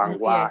 Jonas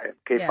Gwangwa, and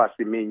Kefa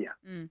Siminya.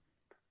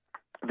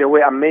 They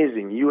were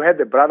amazing. You had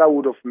the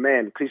Brotherhood of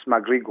Men, Chris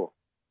McGregor.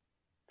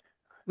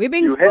 We've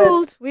been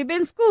schooled.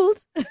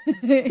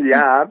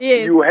 Yeah.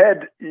 Yes. You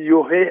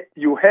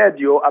had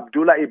your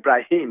Abdullah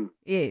Ibrahim.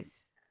 Yes.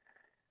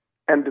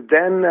 And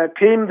then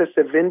came the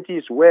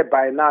 70s,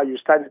 whereby now you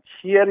started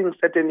hearing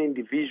certain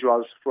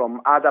individuals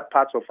from other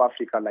parts of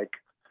Africa, like,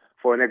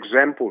 for an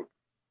example,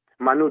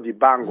 Manu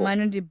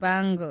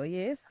Dibango.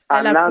 Yes.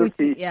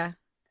 Anansi.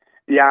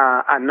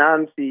 Yeah,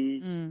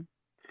 Anansi.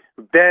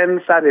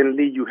 Then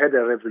suddenly you had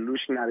a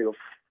revolutionary of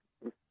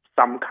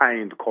some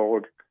kind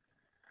called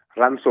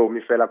Ransom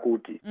Fela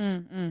Kuti,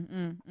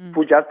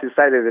 who just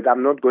decided that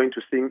I'm not going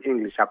to sing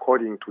English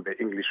according to the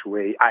English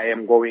way. I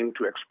am going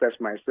to express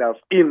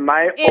myself in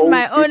my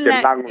own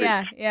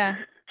language. Yeah.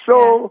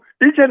 So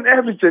each and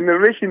every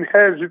generation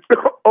has its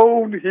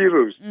own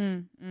heroes.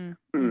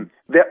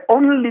 The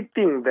only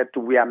thing that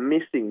we are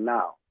missing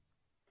now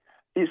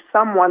is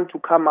someone to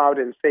come out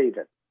and say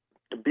that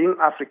being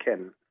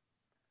African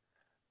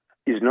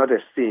is not a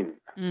sin.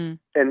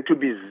 And to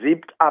be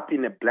zipped up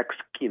in a black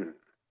skin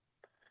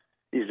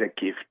is a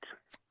gift.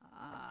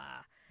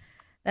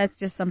 That's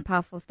just some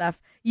powerful stuff.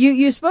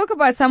 You spoke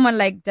about someone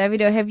like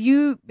Davido. Have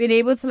you been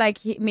able to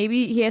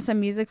maybe hear some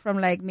music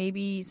from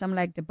maybe some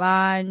like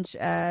D'banj,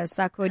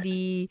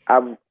 Sarkodie?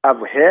 I've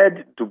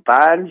heard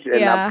D'banj,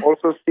 and I've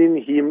also seen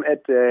him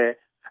at the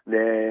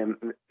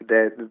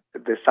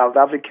South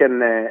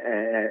African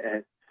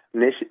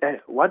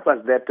what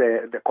was that?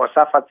 The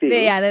COSAFA thing.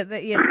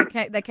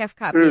 The CAF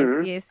Cup.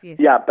 Yes.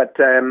 Yeah, but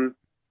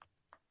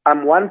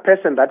I'm one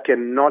person that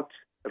cannot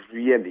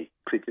really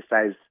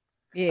criticize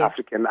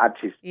African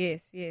artists.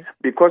 Yes.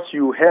 Because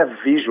you have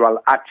visual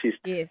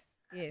artists. Yes.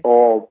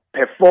 Or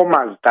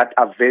performers that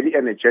are very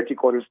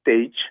energetic on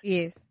stage.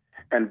 Yes.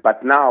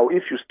 But now,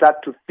 if you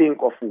start to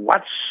think of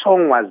what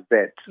song was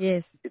that,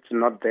 yes, it's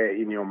not there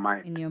in your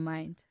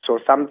mind. So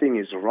something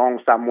is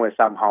wrong somewhere,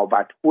 somehow.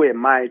 But who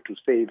am I to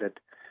say that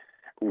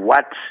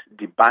what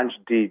D'banj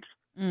did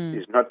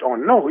is not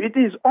on? No, it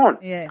is on.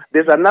 Yes.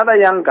 There's another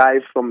young guy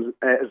from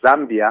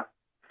Zambia,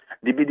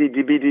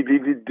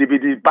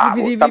 Dibidi Ba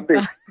or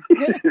something.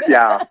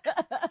 Yeah.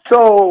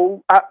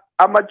 So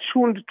I'm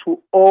attuned to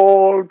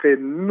all the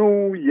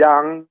new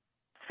young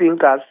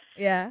thinkers.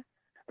 Yeah.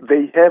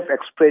 They have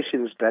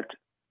expressions that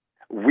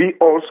we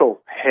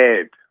also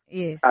had.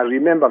 Yes. I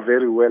remember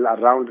very well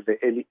around the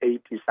early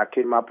 80s, I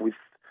came up with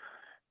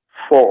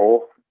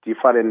 4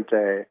 different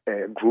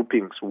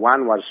groupings.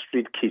 One was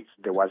Street Kids.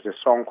 There was a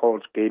song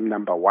called Game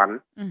Number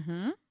 1.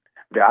 Mm-hmm.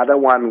 The other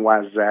one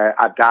was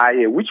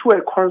Adaye, which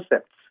were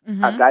concepts.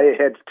 Mm-hmm. Adaye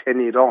had Turn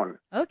It On.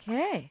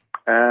 Okay.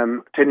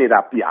 Turn It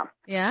Up, yeah.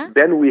 Yeah.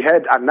 Then we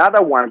had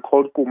another one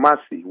called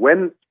Kumasi,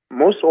 when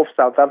most of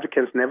South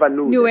Africans never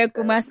knew where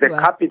Kumasi the was.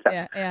 capital.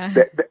 Yeah.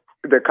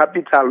 The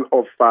capital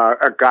of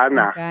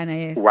Ghana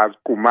yes. was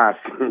Kumasi.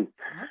 Okay.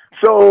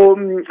 So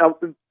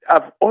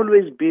I've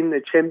always been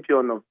a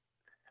champion of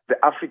the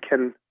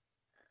African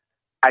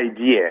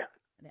idea.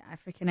 The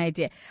African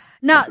idea.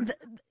 Now,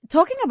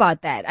 talking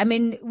about that, I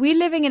mean, we're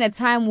living in a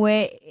time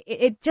where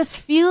it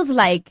just feels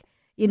like,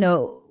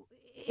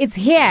 it's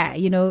here.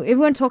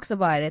 Everyone talks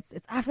about it.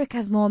 It's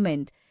Africa's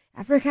moment.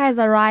 Africa is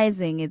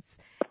arising. It's,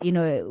 we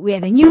are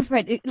the new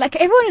friend. Like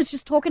everyone is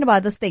just talking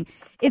about this thing.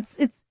 It's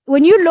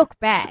when you look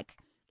back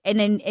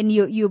and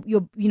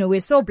you we're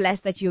so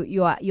blessed that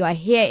you are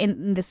here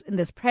in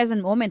this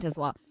present moment as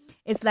well.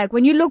 It's like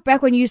when you look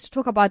back, when you used to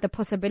talk about the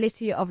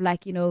possibility of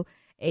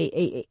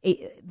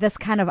this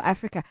kind of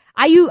Africa.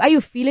 Are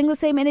you feeling the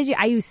same energy?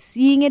 Are you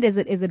seeing it? Is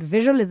it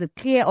visual? Is it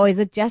clear? Or is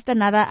it just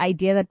another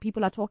idea that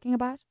people are talking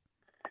about?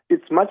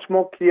 It's much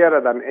more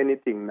clearer than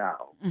anything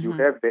now. Mm-hmm. You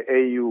have the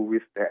AU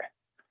with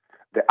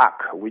the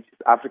ARC, which is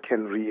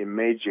African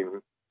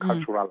Reimagining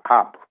Cultural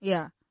Hub.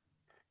 Yeah.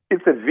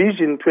 It's a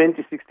vision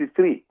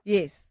 2063.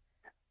 Yes.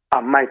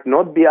 I might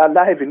not be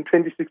alive in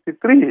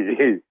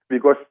 2063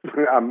 because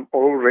I'm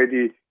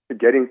already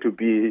getting to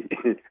be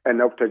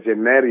an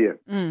octogenarian.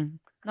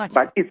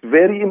 But it's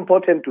very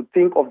important to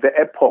think of the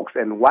epochs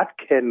and what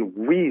can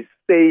we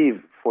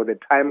save for the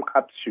time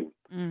capsule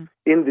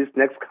in this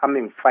next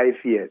coming 5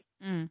 years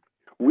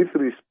with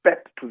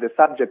respect to the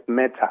subject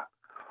matter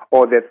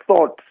or the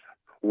thoughts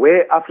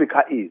where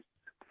Africa is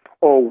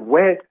or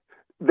where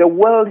the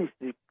world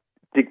is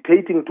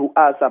dictating to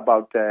us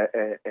about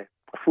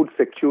food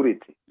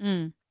security.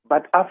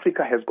 But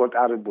Africa has got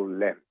arable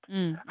land.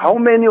 How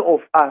many of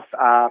us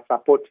are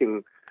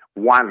supporting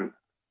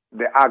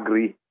the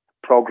agri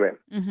program?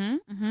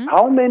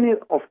 How many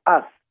of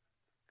us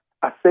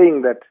are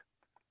saying that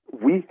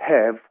we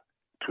have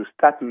to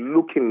start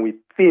looking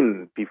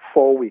within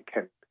before we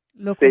can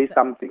say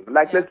something?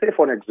 Like, let's say,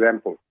 for an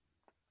example,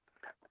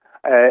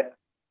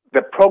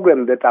 the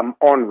program that I'm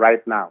on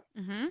right now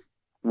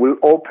will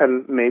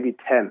open maybe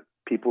 10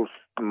 people's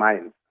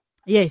minds.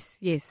 Yes.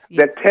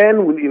 The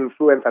 10 will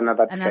influence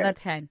another 10. Another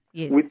 10,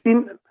 yes.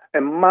 Within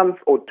a month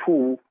or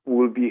two,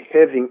 we'll be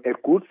having a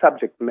good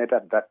subject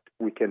matter that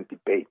we can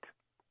debate.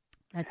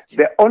 That's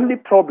true. The only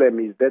problem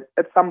is that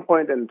at some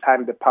point in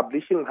time, the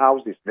publishing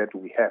houses that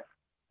we have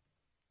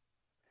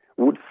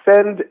would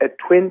send a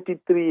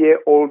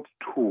 23-year-old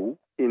to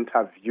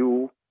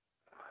interview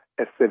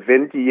a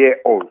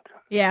 70-year-old.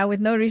 Yeah,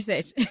 with no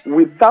research.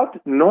 Without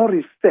no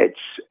research,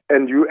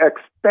 and you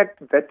expect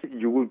that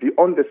you will be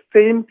on the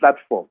same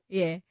platform.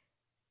 Yeah.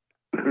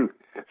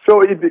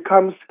 So it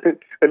becomes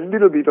a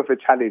little bit of a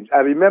challenge. I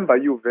remember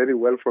you very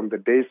well from the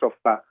days of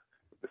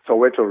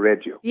Soweto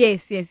Radio.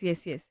 Yes.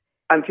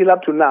 Until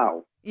up to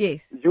now.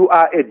 Yes. You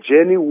are a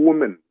journey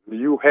woman.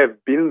 You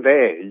have been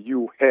there.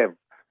 You have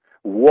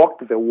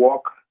walked the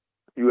walk.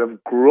 You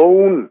have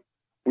grown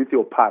with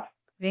your path.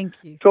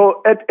 Thank you.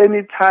 So at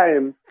any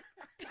time,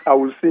 I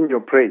will sing your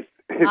praise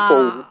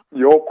for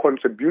your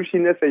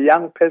contribution as a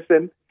young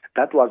person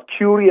that was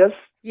curious.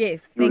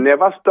 Yes. You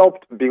never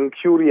stopped being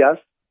curious.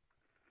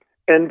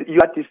 And you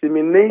are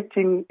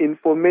disseminating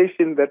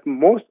information that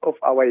most of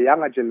our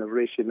younger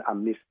generation are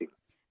missing.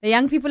 The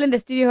young people in the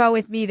studio who are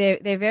with me,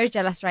 they're very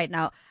jealous right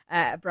now,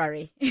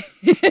 Brari.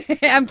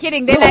 I'm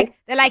kidding. They're like,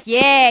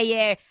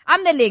 yeah.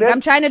 I'm the link. I'm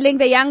trying to link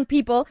the young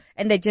people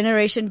and the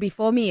generation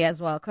before me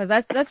as well, because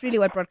that's really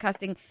what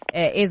broadcasting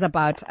is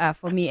about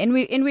for me. And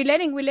we're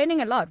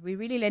learning a lot. We're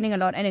really learning a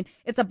lot, and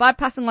it's about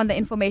passing on the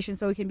information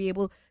so we can be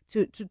able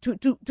to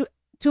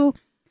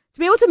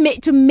be able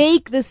to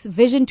make this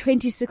Vision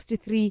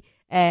 2063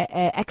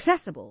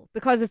 accessible,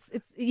 because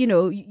it's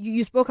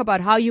you spoke about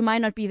how you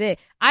might not be there.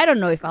 I don't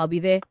know if I'll be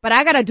there, but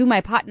I gotta do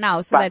my part now,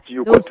 so but that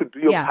you got to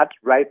do your part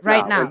right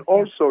now. And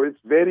also,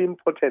 it's very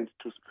important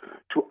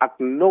to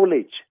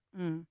acknowledge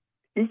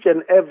each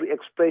and every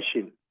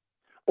expression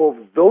of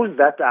those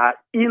that are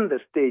in the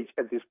stage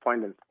at this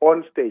point and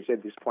on stage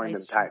at this point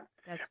in time,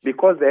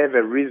 because they have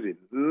a reason.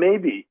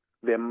 Maybe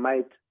they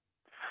might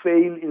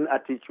fail in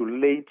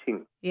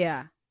articulating.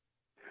 Yeah.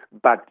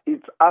 But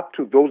it's up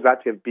to those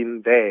that have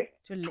been there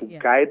to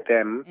guide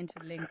them and to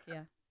link,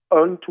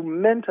 and to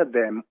mentor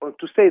them, or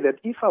to say that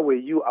if I were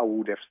you, I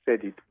would have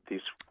said it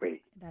this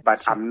way. But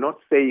true. I'm not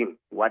saying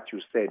what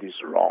you said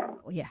is wrong.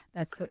 Oh, yeah,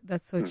 that's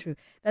so true.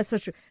 That's so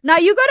true. Now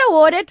you got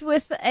awarded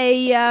with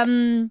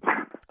the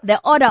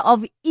Order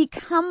of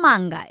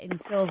Ikhamanga in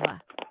silver.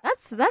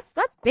 That's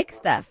big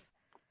stuff.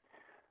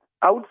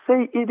 I would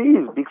say it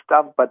is big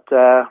stuff, but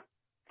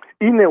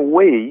in a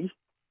way,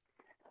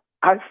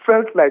 I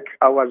felt like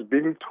I was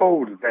being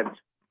told that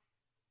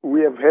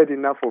we have had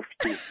enough of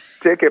you.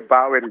 Take a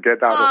bow and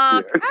get out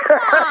of here. Come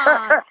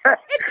on.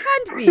 It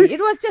can't be.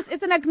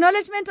 It's an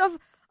acknowledgement of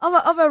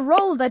a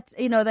role that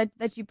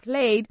that you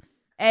played,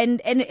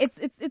 and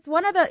it's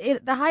one of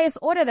the highest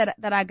order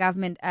that our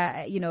government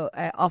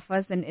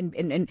offers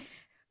and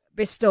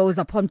bestows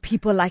upon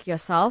people like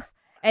yourself.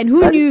 And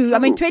who knew? I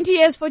mean, 20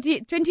 years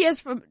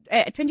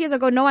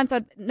ago, no one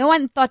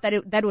thought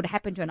that would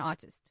happen to an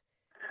artist.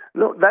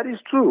 No, that is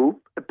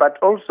true, but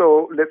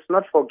also let's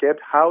not forget,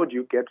 how do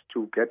you get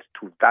to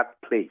that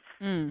place?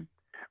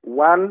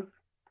 One,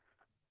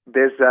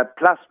 there's a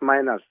plus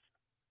minus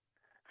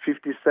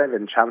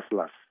 57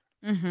 chancellors,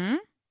 and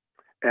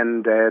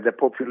the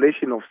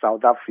population of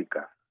South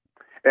Africa.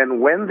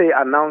 And when they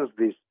announced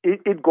this,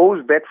 it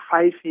goes back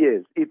 5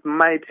 years. It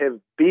might have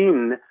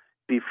been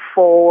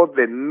before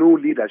the new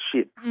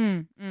leadership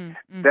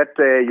that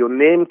your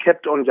name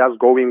kept on just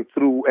going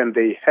through, and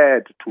they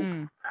had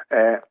to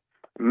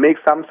make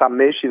some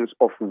summations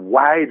of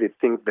why they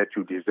think that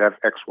you deserve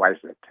X, Y,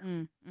 Z.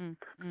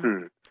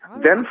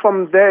 Then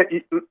from there,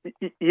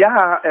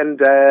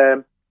 and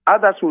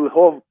others will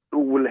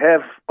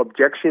have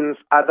objections.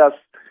 Others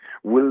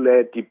will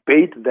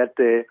debate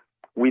that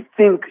we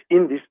think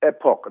in this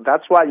epoch.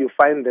 That's why you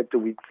find that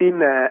within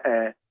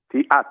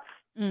the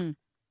arts,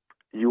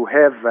 you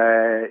have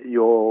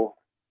your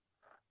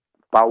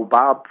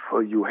Baobab,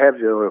 you have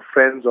your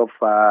friends of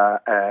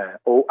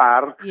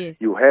OR,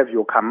 you have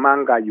your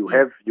Kamanga, you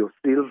have your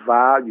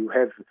Silva, you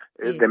have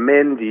the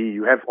Mendi,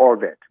 you have all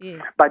that.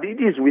 But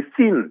it is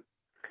within.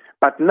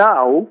 But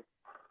now,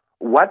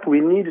 what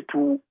we need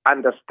to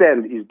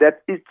understand is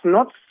that it's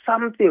not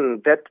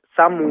something that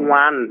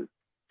someone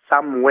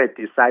somewhere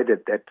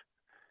decided that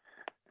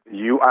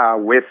you are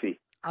worthy.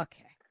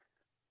 Okay.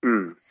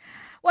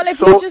 Well,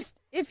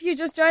 if you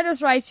just joined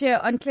us right here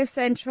on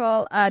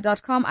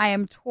cliffcentral.com, I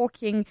am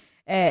talking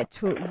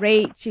to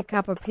Ray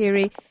Chikapa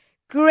Phiri,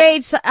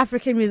 great South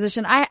African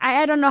musician.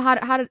 I don't know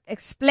how to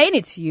explain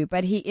it to you,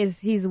 but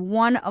he's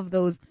one of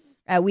those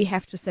we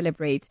have to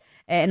celebrate.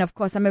 And of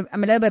course, I'm a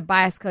little bit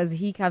biased because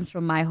he comes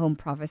from my home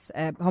province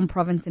in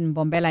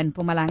Mbombela in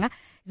Mpumalanga.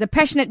 He's a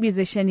passionate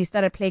musician. He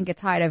started playing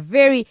guitar at a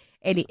very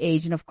early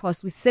age, and of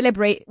course,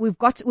 we've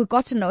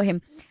got to know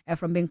him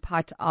from being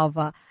part of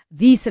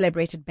the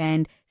celebrated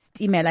band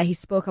Stimela. He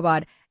spoke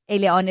about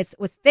earlier on. It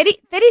was 30.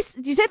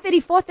 Did you say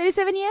 34,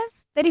 37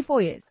 years?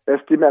 34 years.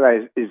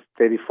 Stimela is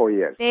 34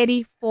 years.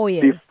 34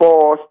 years.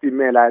 Before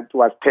Stimela, it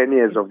was 10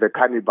 years of the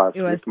Cannibals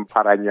with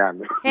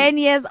Mparanyana. 10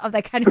 years of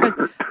the Cannibals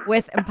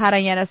with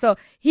Mparanyana. So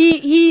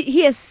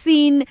he has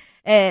seen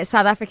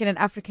South African and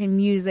African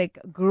music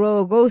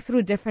go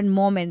through different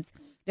moments,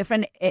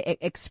 different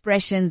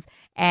expressions,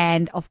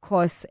 and of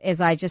course, as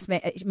I just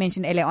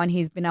mentioned earlier on,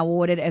 he's been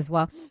awarded as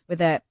well with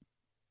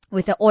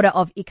the Order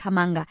of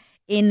Ikhamanga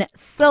in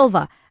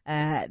silver,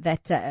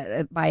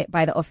 that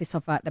by the office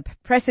of the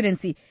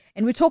presidency.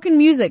 And we're talking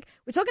music.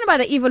 We're talking about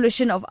the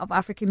evolution of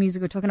African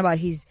music. We're talking about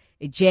his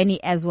journey,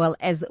 as well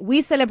as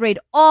we celebrate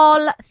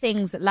all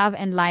things love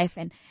and life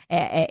and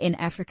in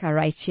Africa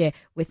right here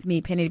with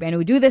me, Penny Libano.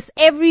 We do this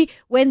every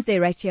Wednesday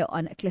right here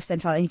on Cliff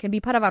Central, and you can be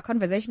part of our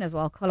conversation as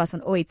well. Call us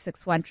on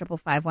 0861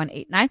 555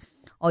 189,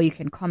 or you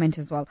can comment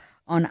as well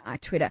on our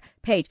Twitter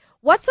page.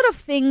 What sort of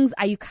things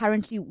are you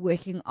currently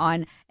working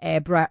on,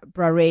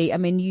 Ray? I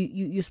mean,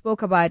 you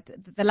spoke about,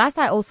 the last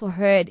I also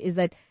heard is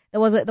that there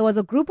was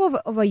a group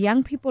of a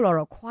young people or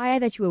a choir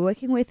that you were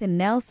working with in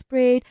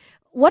Nelspruit.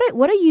 What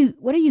are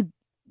you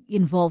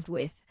involved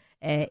with?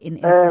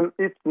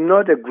 It's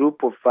not a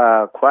group of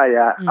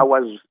choir. I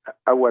was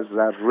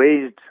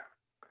raised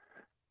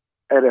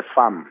at a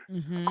farm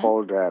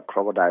called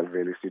Crocodile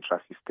Valley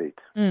Citrus Estate.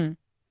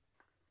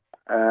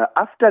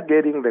 After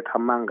getting the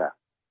Kamanga,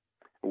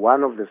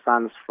 one of the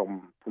sons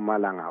from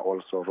Mpumalanga,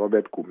 also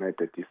Robert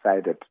Gumede,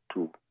 decided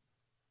to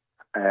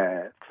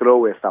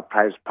throw a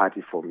surprise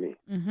party for me.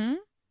 Mm-hmm.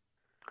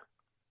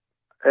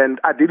 And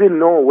I didn't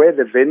know where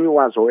the venue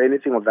was or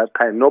anything of that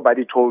kind.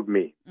 Nobody told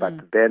me.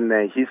 But then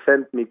he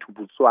sent me to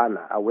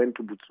Botswana. I went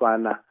to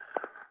Botswana.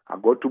 I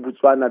got to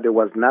Botswana. There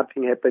was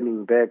nothing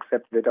happening there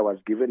except that I was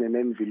given an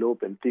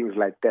envelope and things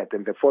like that.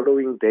 And the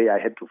following day, I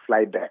had to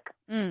fly back.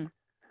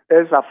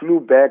 As I flew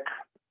back,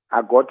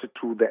 I got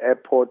to the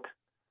airport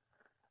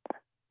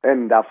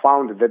and I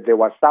found that there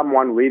was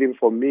someone waiting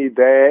for me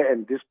there.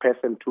 And this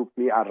person took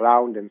me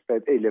around and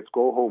said, hey, let's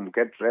go home,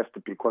 get dressed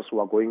because we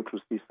are going to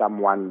see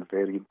someone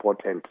very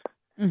important.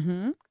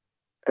 Mm-hmm.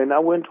 And I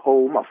went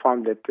home. I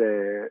found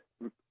that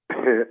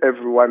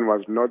everyone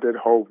was not at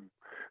home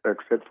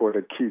except for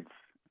the kids.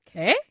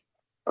 Okay.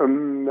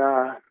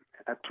 I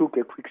took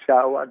a quick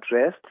shower,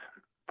 dressed,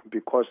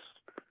 because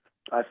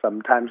I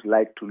sometimes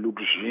like to look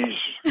zhizh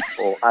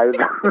or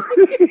either.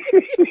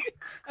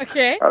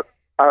 Okay.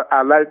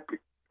 I like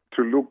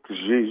to look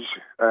zhizh,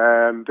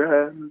 and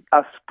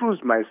I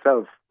spruced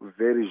myself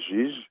very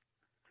zhizh.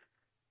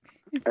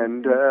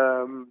 And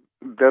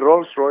the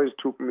Rolls Royce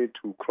took me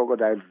to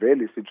Crocodile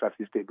Valley Citrus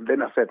Estate.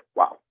 Then I said,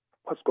 wow,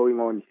 what's going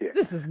on here?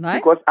 This is nice.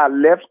 Because I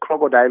left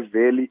Crocodile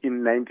Valley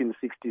in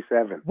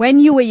 1967. When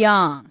you were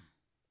young.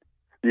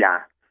 Yeah.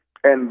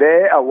 And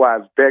there I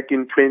was back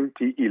in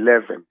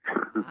 2011.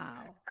 Wow.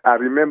 I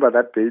remember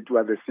that date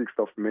was the 6th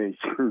of May.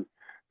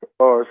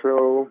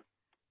 So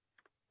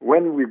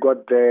when we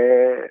got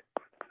there,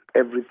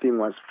 everything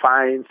was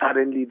fine.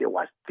 Suddenly there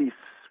was this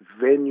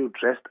venue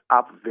dressed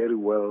up very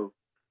well.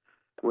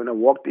 When I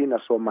walked in, I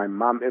saw my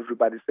mom.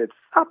 Everybody said,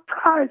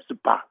 surprise,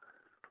 pa.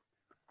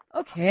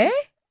 Okay.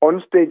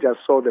 On stage, I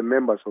saw the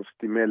members of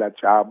Stimela,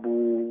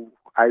 Jabu,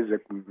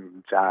 Isaac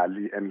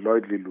Mjali, and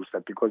Lloyd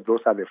Lilusa, because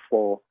those are the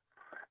four,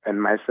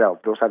 and myself,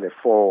 those are the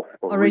four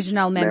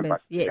original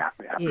members.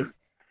 Yes, yeah. Yes.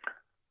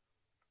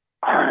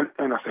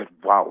 And I said,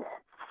 wow.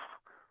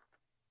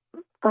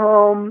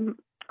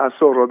 I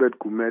saw Robert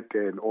Gumede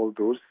and all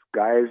those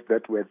guys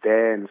that were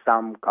there, and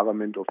some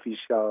government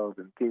officials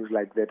and things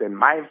like that, and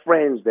my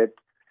friends that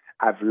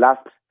I've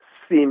last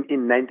seen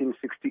in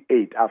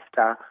 1968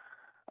 after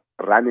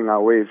running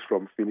away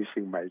from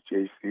finishing my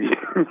JC.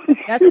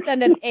 That's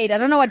standard 8. I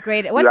don't know what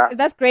grade. What? Yeah.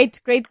 That's grade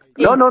 8.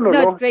 No.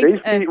 It's grade,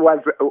 JC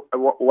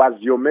was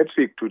your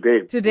metric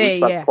today. Today,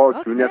 which was yeah. called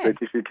junior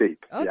certificate.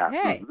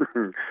 Okay.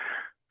 Yeah.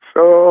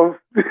 So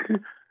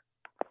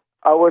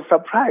I was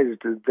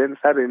surprised. Then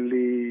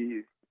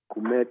suddenly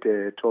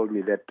Gumede told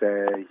me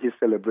that he's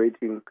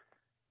celebrating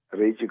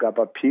Reggie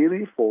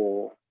Kapapiri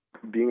for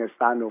being a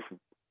son of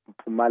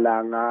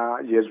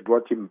Mpumalanga. He has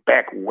brought him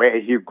back where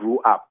he grew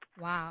up.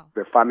 Wow.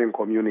 The farming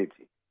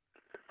community.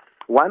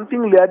 One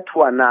thing led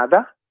to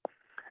another,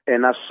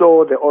 and I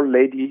saw the old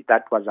lady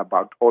that was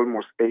about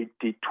almost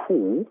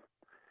 82,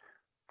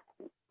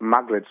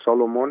 Margaret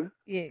Solomon.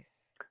 Yes.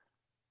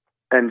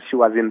 And she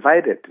was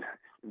invited,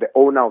 the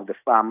owner of the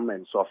farm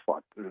and so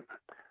forth.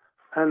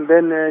 And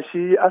then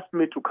she asked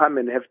me to come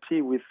and have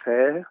tea with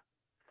her.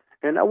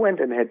 And I went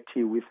and had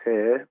tea with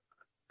her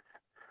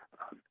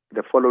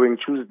the following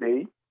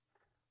Tuesday.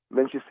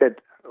 Then she said,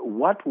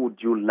 what would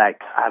you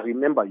like? I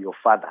remember your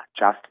father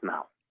just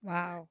now.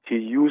 Wow. He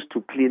used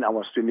to clean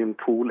our swimming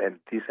pool and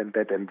this and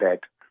that and that.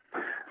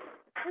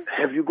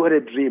 Have you got a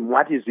dream?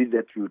 What is it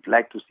that you'd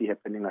like to see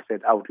happening? I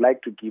said, I would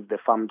like to give the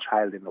farm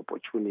child an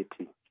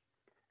opportunity.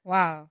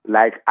 Wow.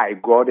 Like I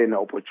got an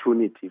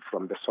opportunity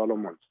from the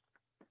Solomons.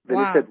 Then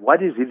he said,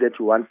 what is it that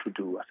you want to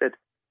do? I said,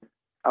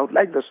 I would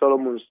like the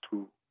Solomons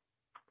to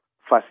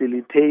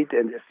facilitate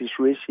a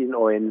situation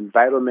or an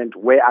environment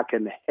where I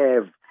can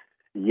have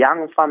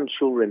young farm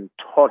children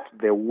taught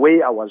the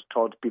way I was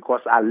taught,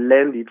 because I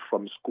learned it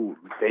from school.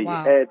 They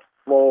had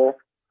 4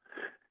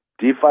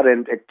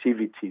 different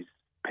activities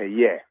per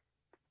year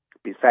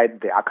besides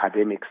the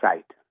academic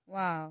side.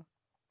 Wow.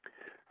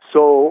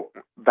 So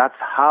that's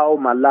how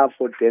my love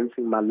for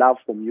dancing, my love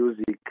for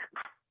music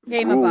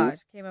came grew.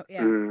 about.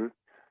 Yeah.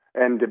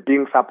 And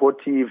being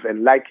supportive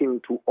and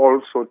liking to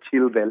also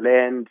till the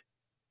land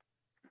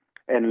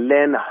and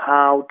learn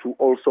how to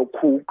also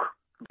cook.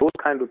 Those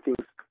kind of things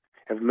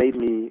have made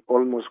me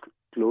almost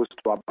close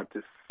to about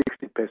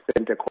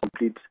 60% a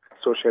complete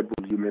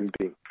sociable human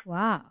being.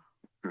 Wow.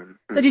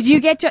 So did you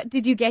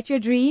get your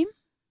dream?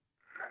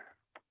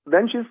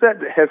 Then she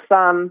said her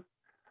son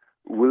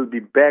will be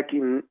back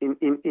in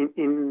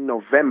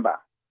November.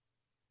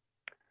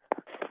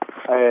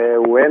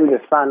 When the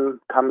son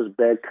comes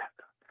back,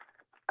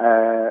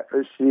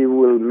 she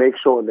will make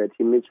sure that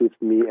he meets with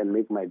me and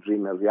make my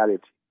dream a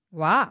reality.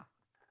 Wow.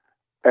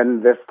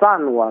 And the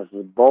son was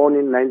born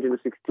in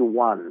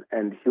 1961,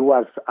 and he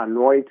was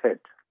anointed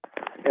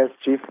as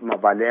Chief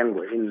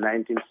Mabalengwe in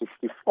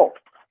 1964.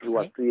 He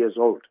was 3 years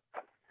old.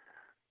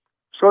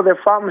 So the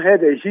farm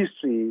had a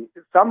history.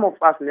 Some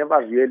of us never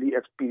really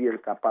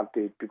experienced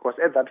apartheid, because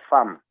at that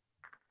farm,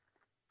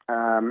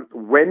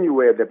 when you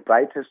were the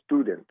brightest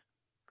student,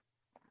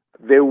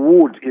 they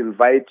would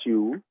invite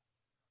you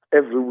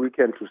every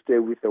weekend to stay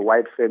with a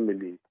white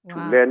family to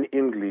learn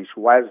English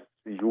whilst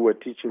you were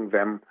teaching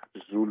them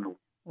Zulu.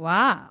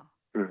 Wow.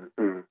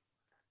 Mm-hmm.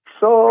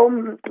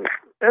 So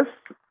as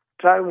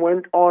time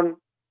went on,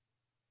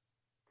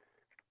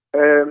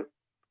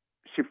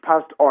 she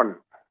passed on.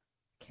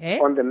 Okay.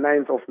 On the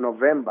 9th of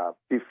November,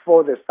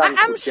 before the sun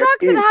I'm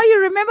shocked at how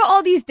you remember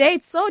all these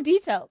dates so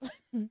detailed.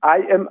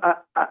 I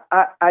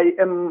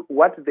am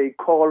what they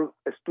call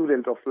a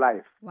student of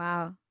life.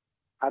 Wow.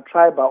 I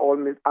try by all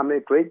means. I'm a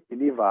great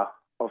believer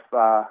of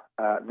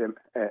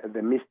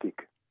the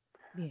mystic.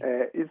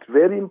 Yeah. It's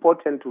very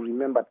important to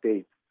remember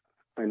dates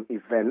and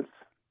events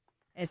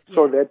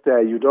so that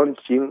you don't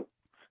jinx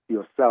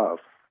yourself.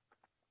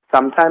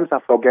 Sometimes I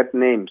forget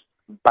names,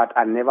 but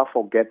I never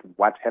forget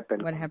what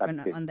happened.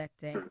 On that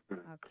day.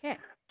 Mm-hmm. Okay.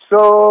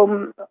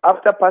 So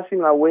after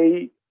passing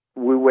away,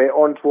 we were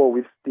on tour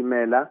with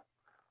Stimela.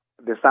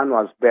 The son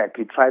was back.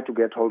 He tried to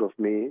get hold of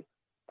me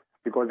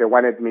because they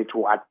wanted me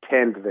to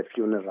attend the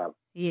funeral.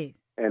 Yes.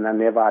 And I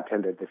never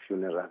attended the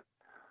funeral.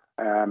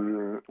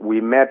 We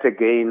met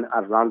again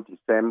around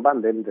December,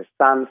 and then the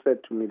son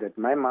said to me that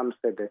my mom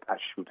said that I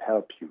should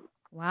help you.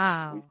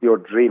 Wow. With your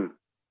dream.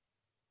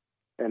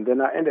 And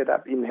then I ended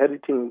up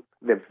inheriting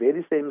the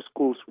very same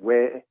schools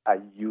where I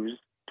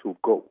used to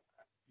go.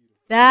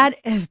 That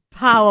is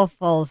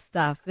powerful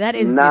stuff. That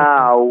is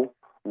now beautiful.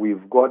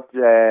 We've got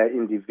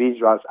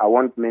individuals. I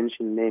won't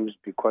mention names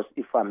because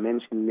if I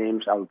mention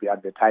names, I will be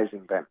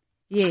advertising them.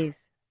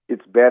 Yes.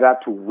 It's better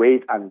to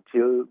wait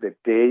until the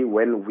day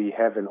when we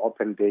have an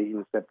open day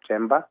in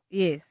September.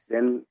 Yes.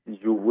 Then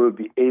you will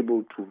be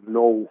able to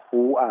know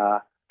who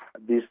are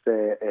these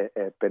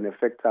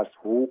benefactors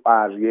who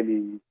are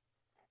really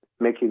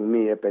making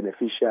me a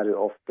beneficiary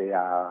of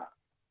their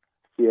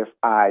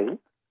CFI.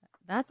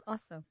 That's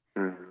awesome.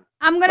 Mm-hmm.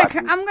 I'm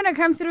gonna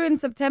come through in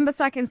September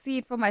so I can see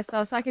it for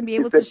myself, so I can be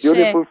able to It's share. a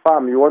beautiful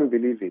farm. You won't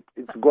believe it.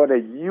 It's got a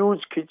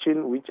huge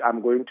kitchen which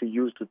I'm going to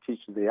use to teach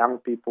the young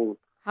people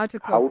how to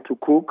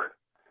cook.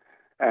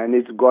 And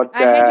it's got.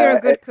 I heard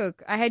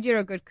you're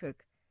a good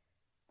cook.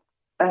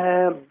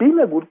 Being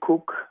a good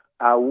cook,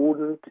 I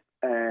wouldn't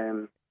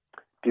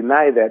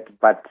deny that,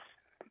 but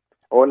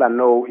all I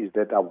know is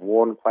that I've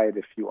won quite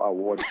a few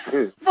awards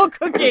for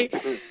cooking.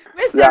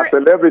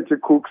 Celebrity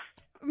cooks.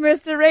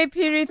 Mr. Ray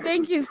Phiri,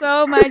 thank you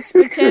so much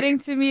for chatting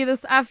to me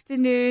this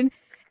afternoon.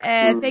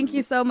 Thank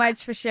you so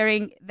much for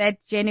sharing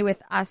that journey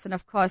with us. And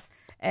of course,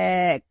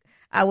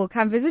 I will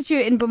come visit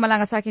you in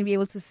Mpumalanga so I can be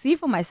able to see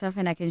for myself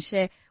and I can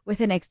share with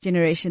the next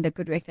generation the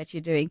good work that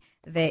you're doing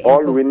there.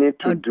 All we need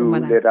to do,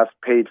 let us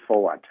pay it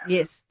forward.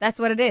 Yes, that's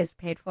what it is.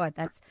 Pay it forward.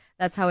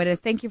 That's how it is.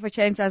 Thank you for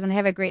chatting to us and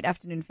have a great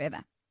afternoon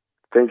further.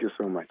 Thank you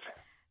so much.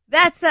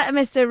 That's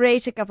Mr. Ray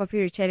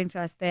Phiri chatting to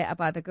us there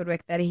about the good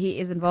work that he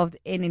is involved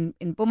in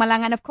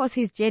Mpumalanga and, of course,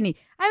 his journey.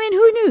 I mean,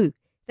 who knew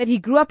that he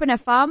grew up in a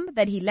farm,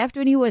 that he left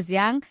when he was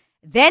young,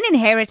 then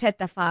inherited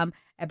the farm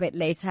a bit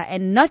later,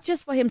 and not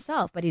just for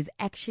himself, but he's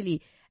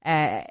actually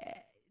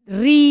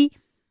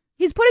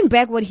he's putting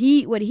back what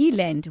he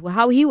learned,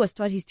 how he was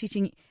taught. He's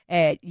teaching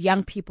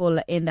young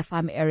people in the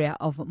farm area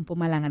of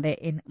Mpumalanga there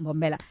in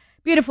Mbombela.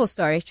 Beautiful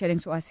story chatting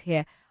to us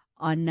here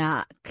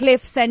on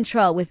Cliff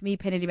Central with me,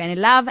 Penny Libani.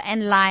 Love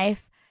and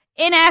life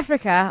in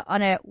Africa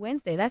on a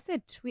Wednesday. That's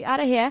it. We out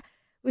of here.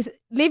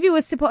 Leave you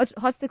with Sipho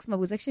Hot Sticks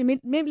Mabuz.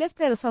 Actually, maybe let's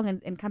play the song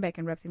and come back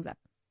and wrap things up.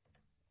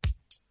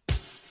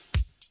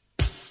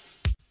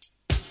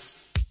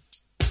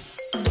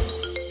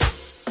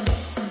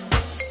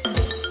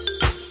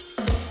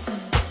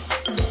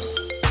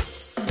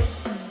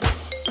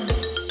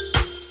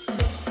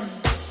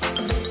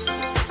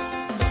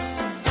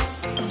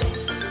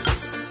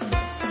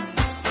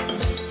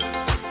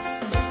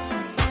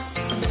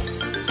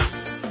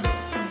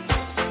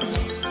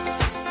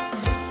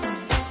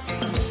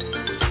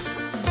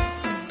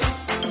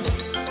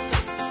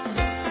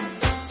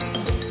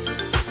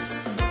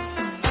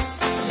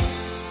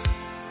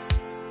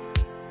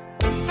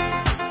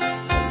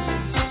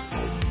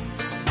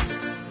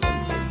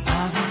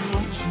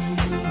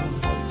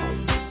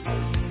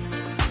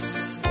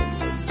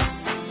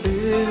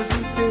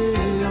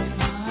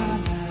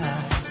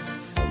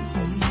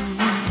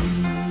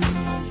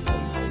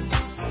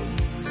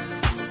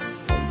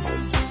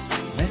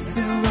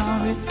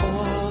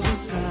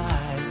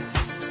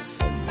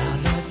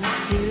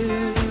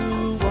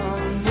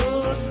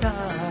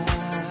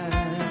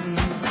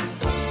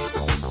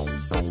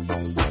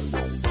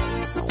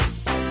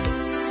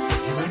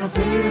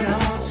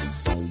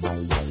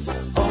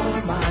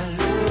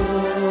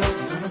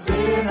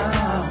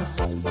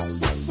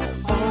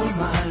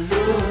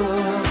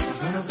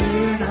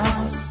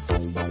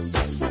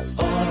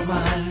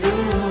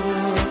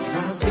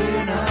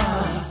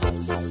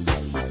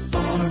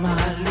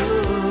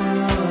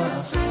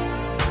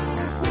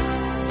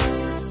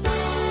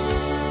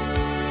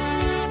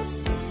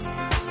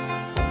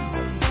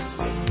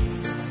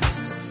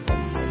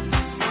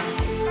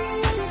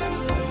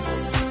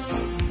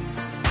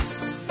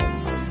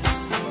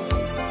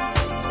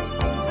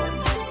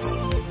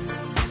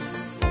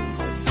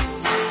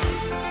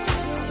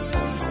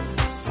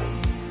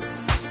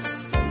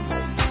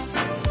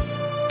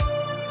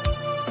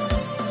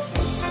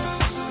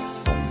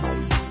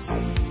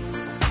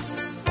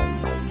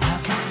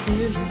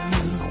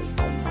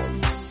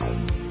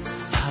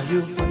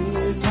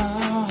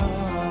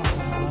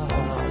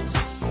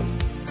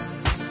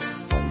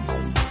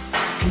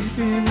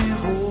 been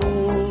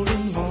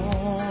holding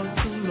on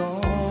too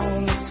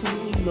long,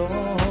 too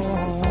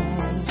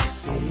long.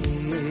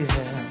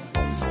 Yeah.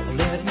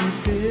 Let me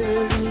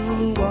tell you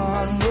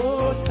one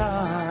more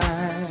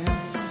time.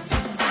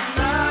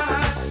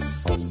 Tonight,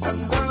 I'm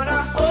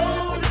gonna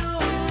hold you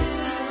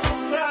till you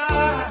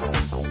cry.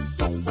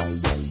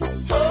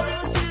 Hold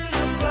you till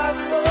you cry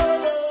for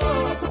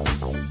love.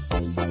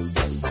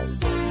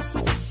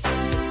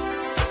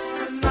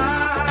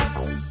 Tonight,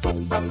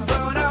 I'm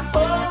gonna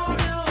hold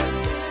you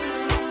till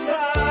you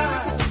cry.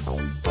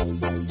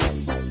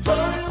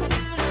 Hold you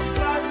till you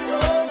cry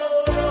for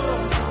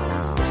love.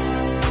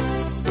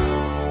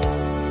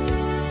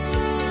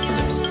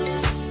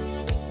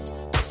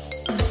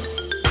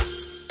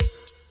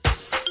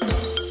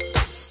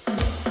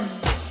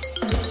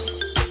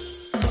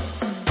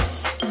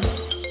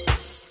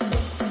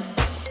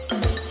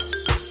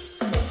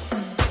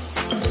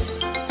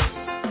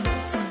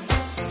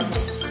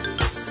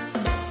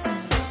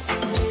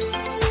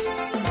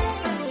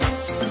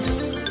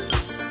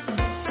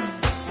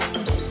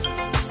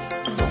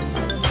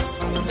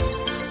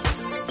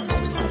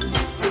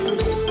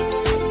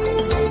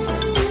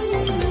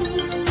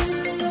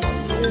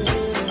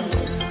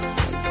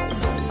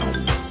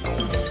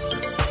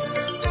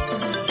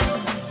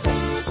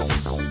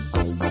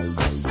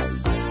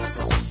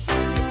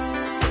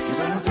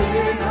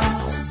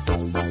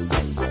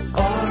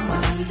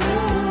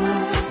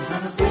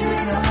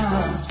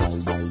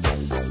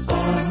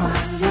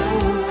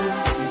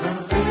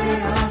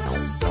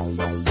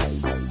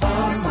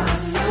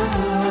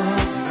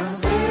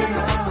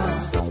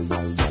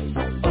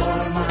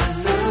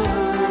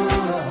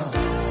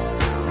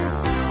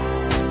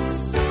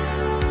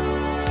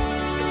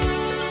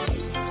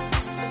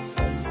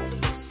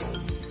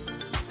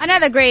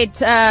 Another great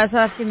South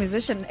African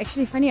musician.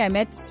 Actually, funny, I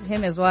met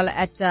him as well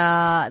at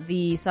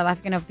the South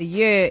African of the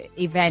Year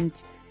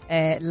event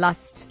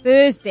last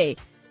Thursday.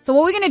 So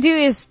what we're going to do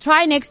is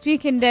try next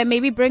week and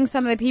maybe bring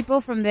some of the people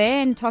from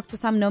there and talk to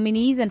some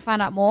nominees and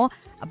find out more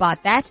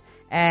about that.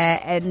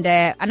 And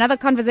another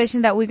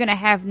conversation that we're going to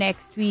have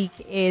next week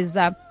is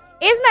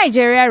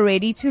Nigeria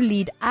ready to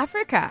lead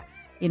Africa?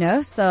 You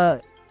know,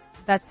 so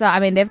that's, I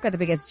mean, they've got the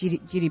biggest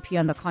GDP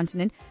on the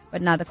continent.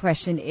 But now the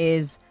question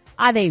is,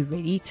 are they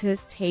ready to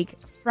take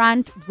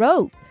front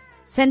row,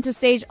 center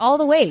stage all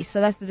the way? So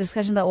that's the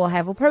discussion that we'll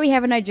have. We'll probably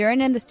have a Nigerian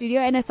in the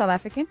studio and a South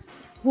African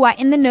who are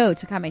in the know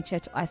to come and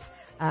chat to us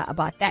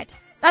about that.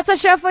 That's our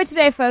show for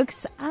today,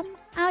 folks. I'm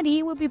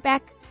Audi. We'll be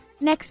back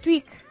next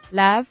week.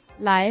 Love,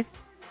 life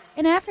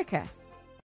in Africa.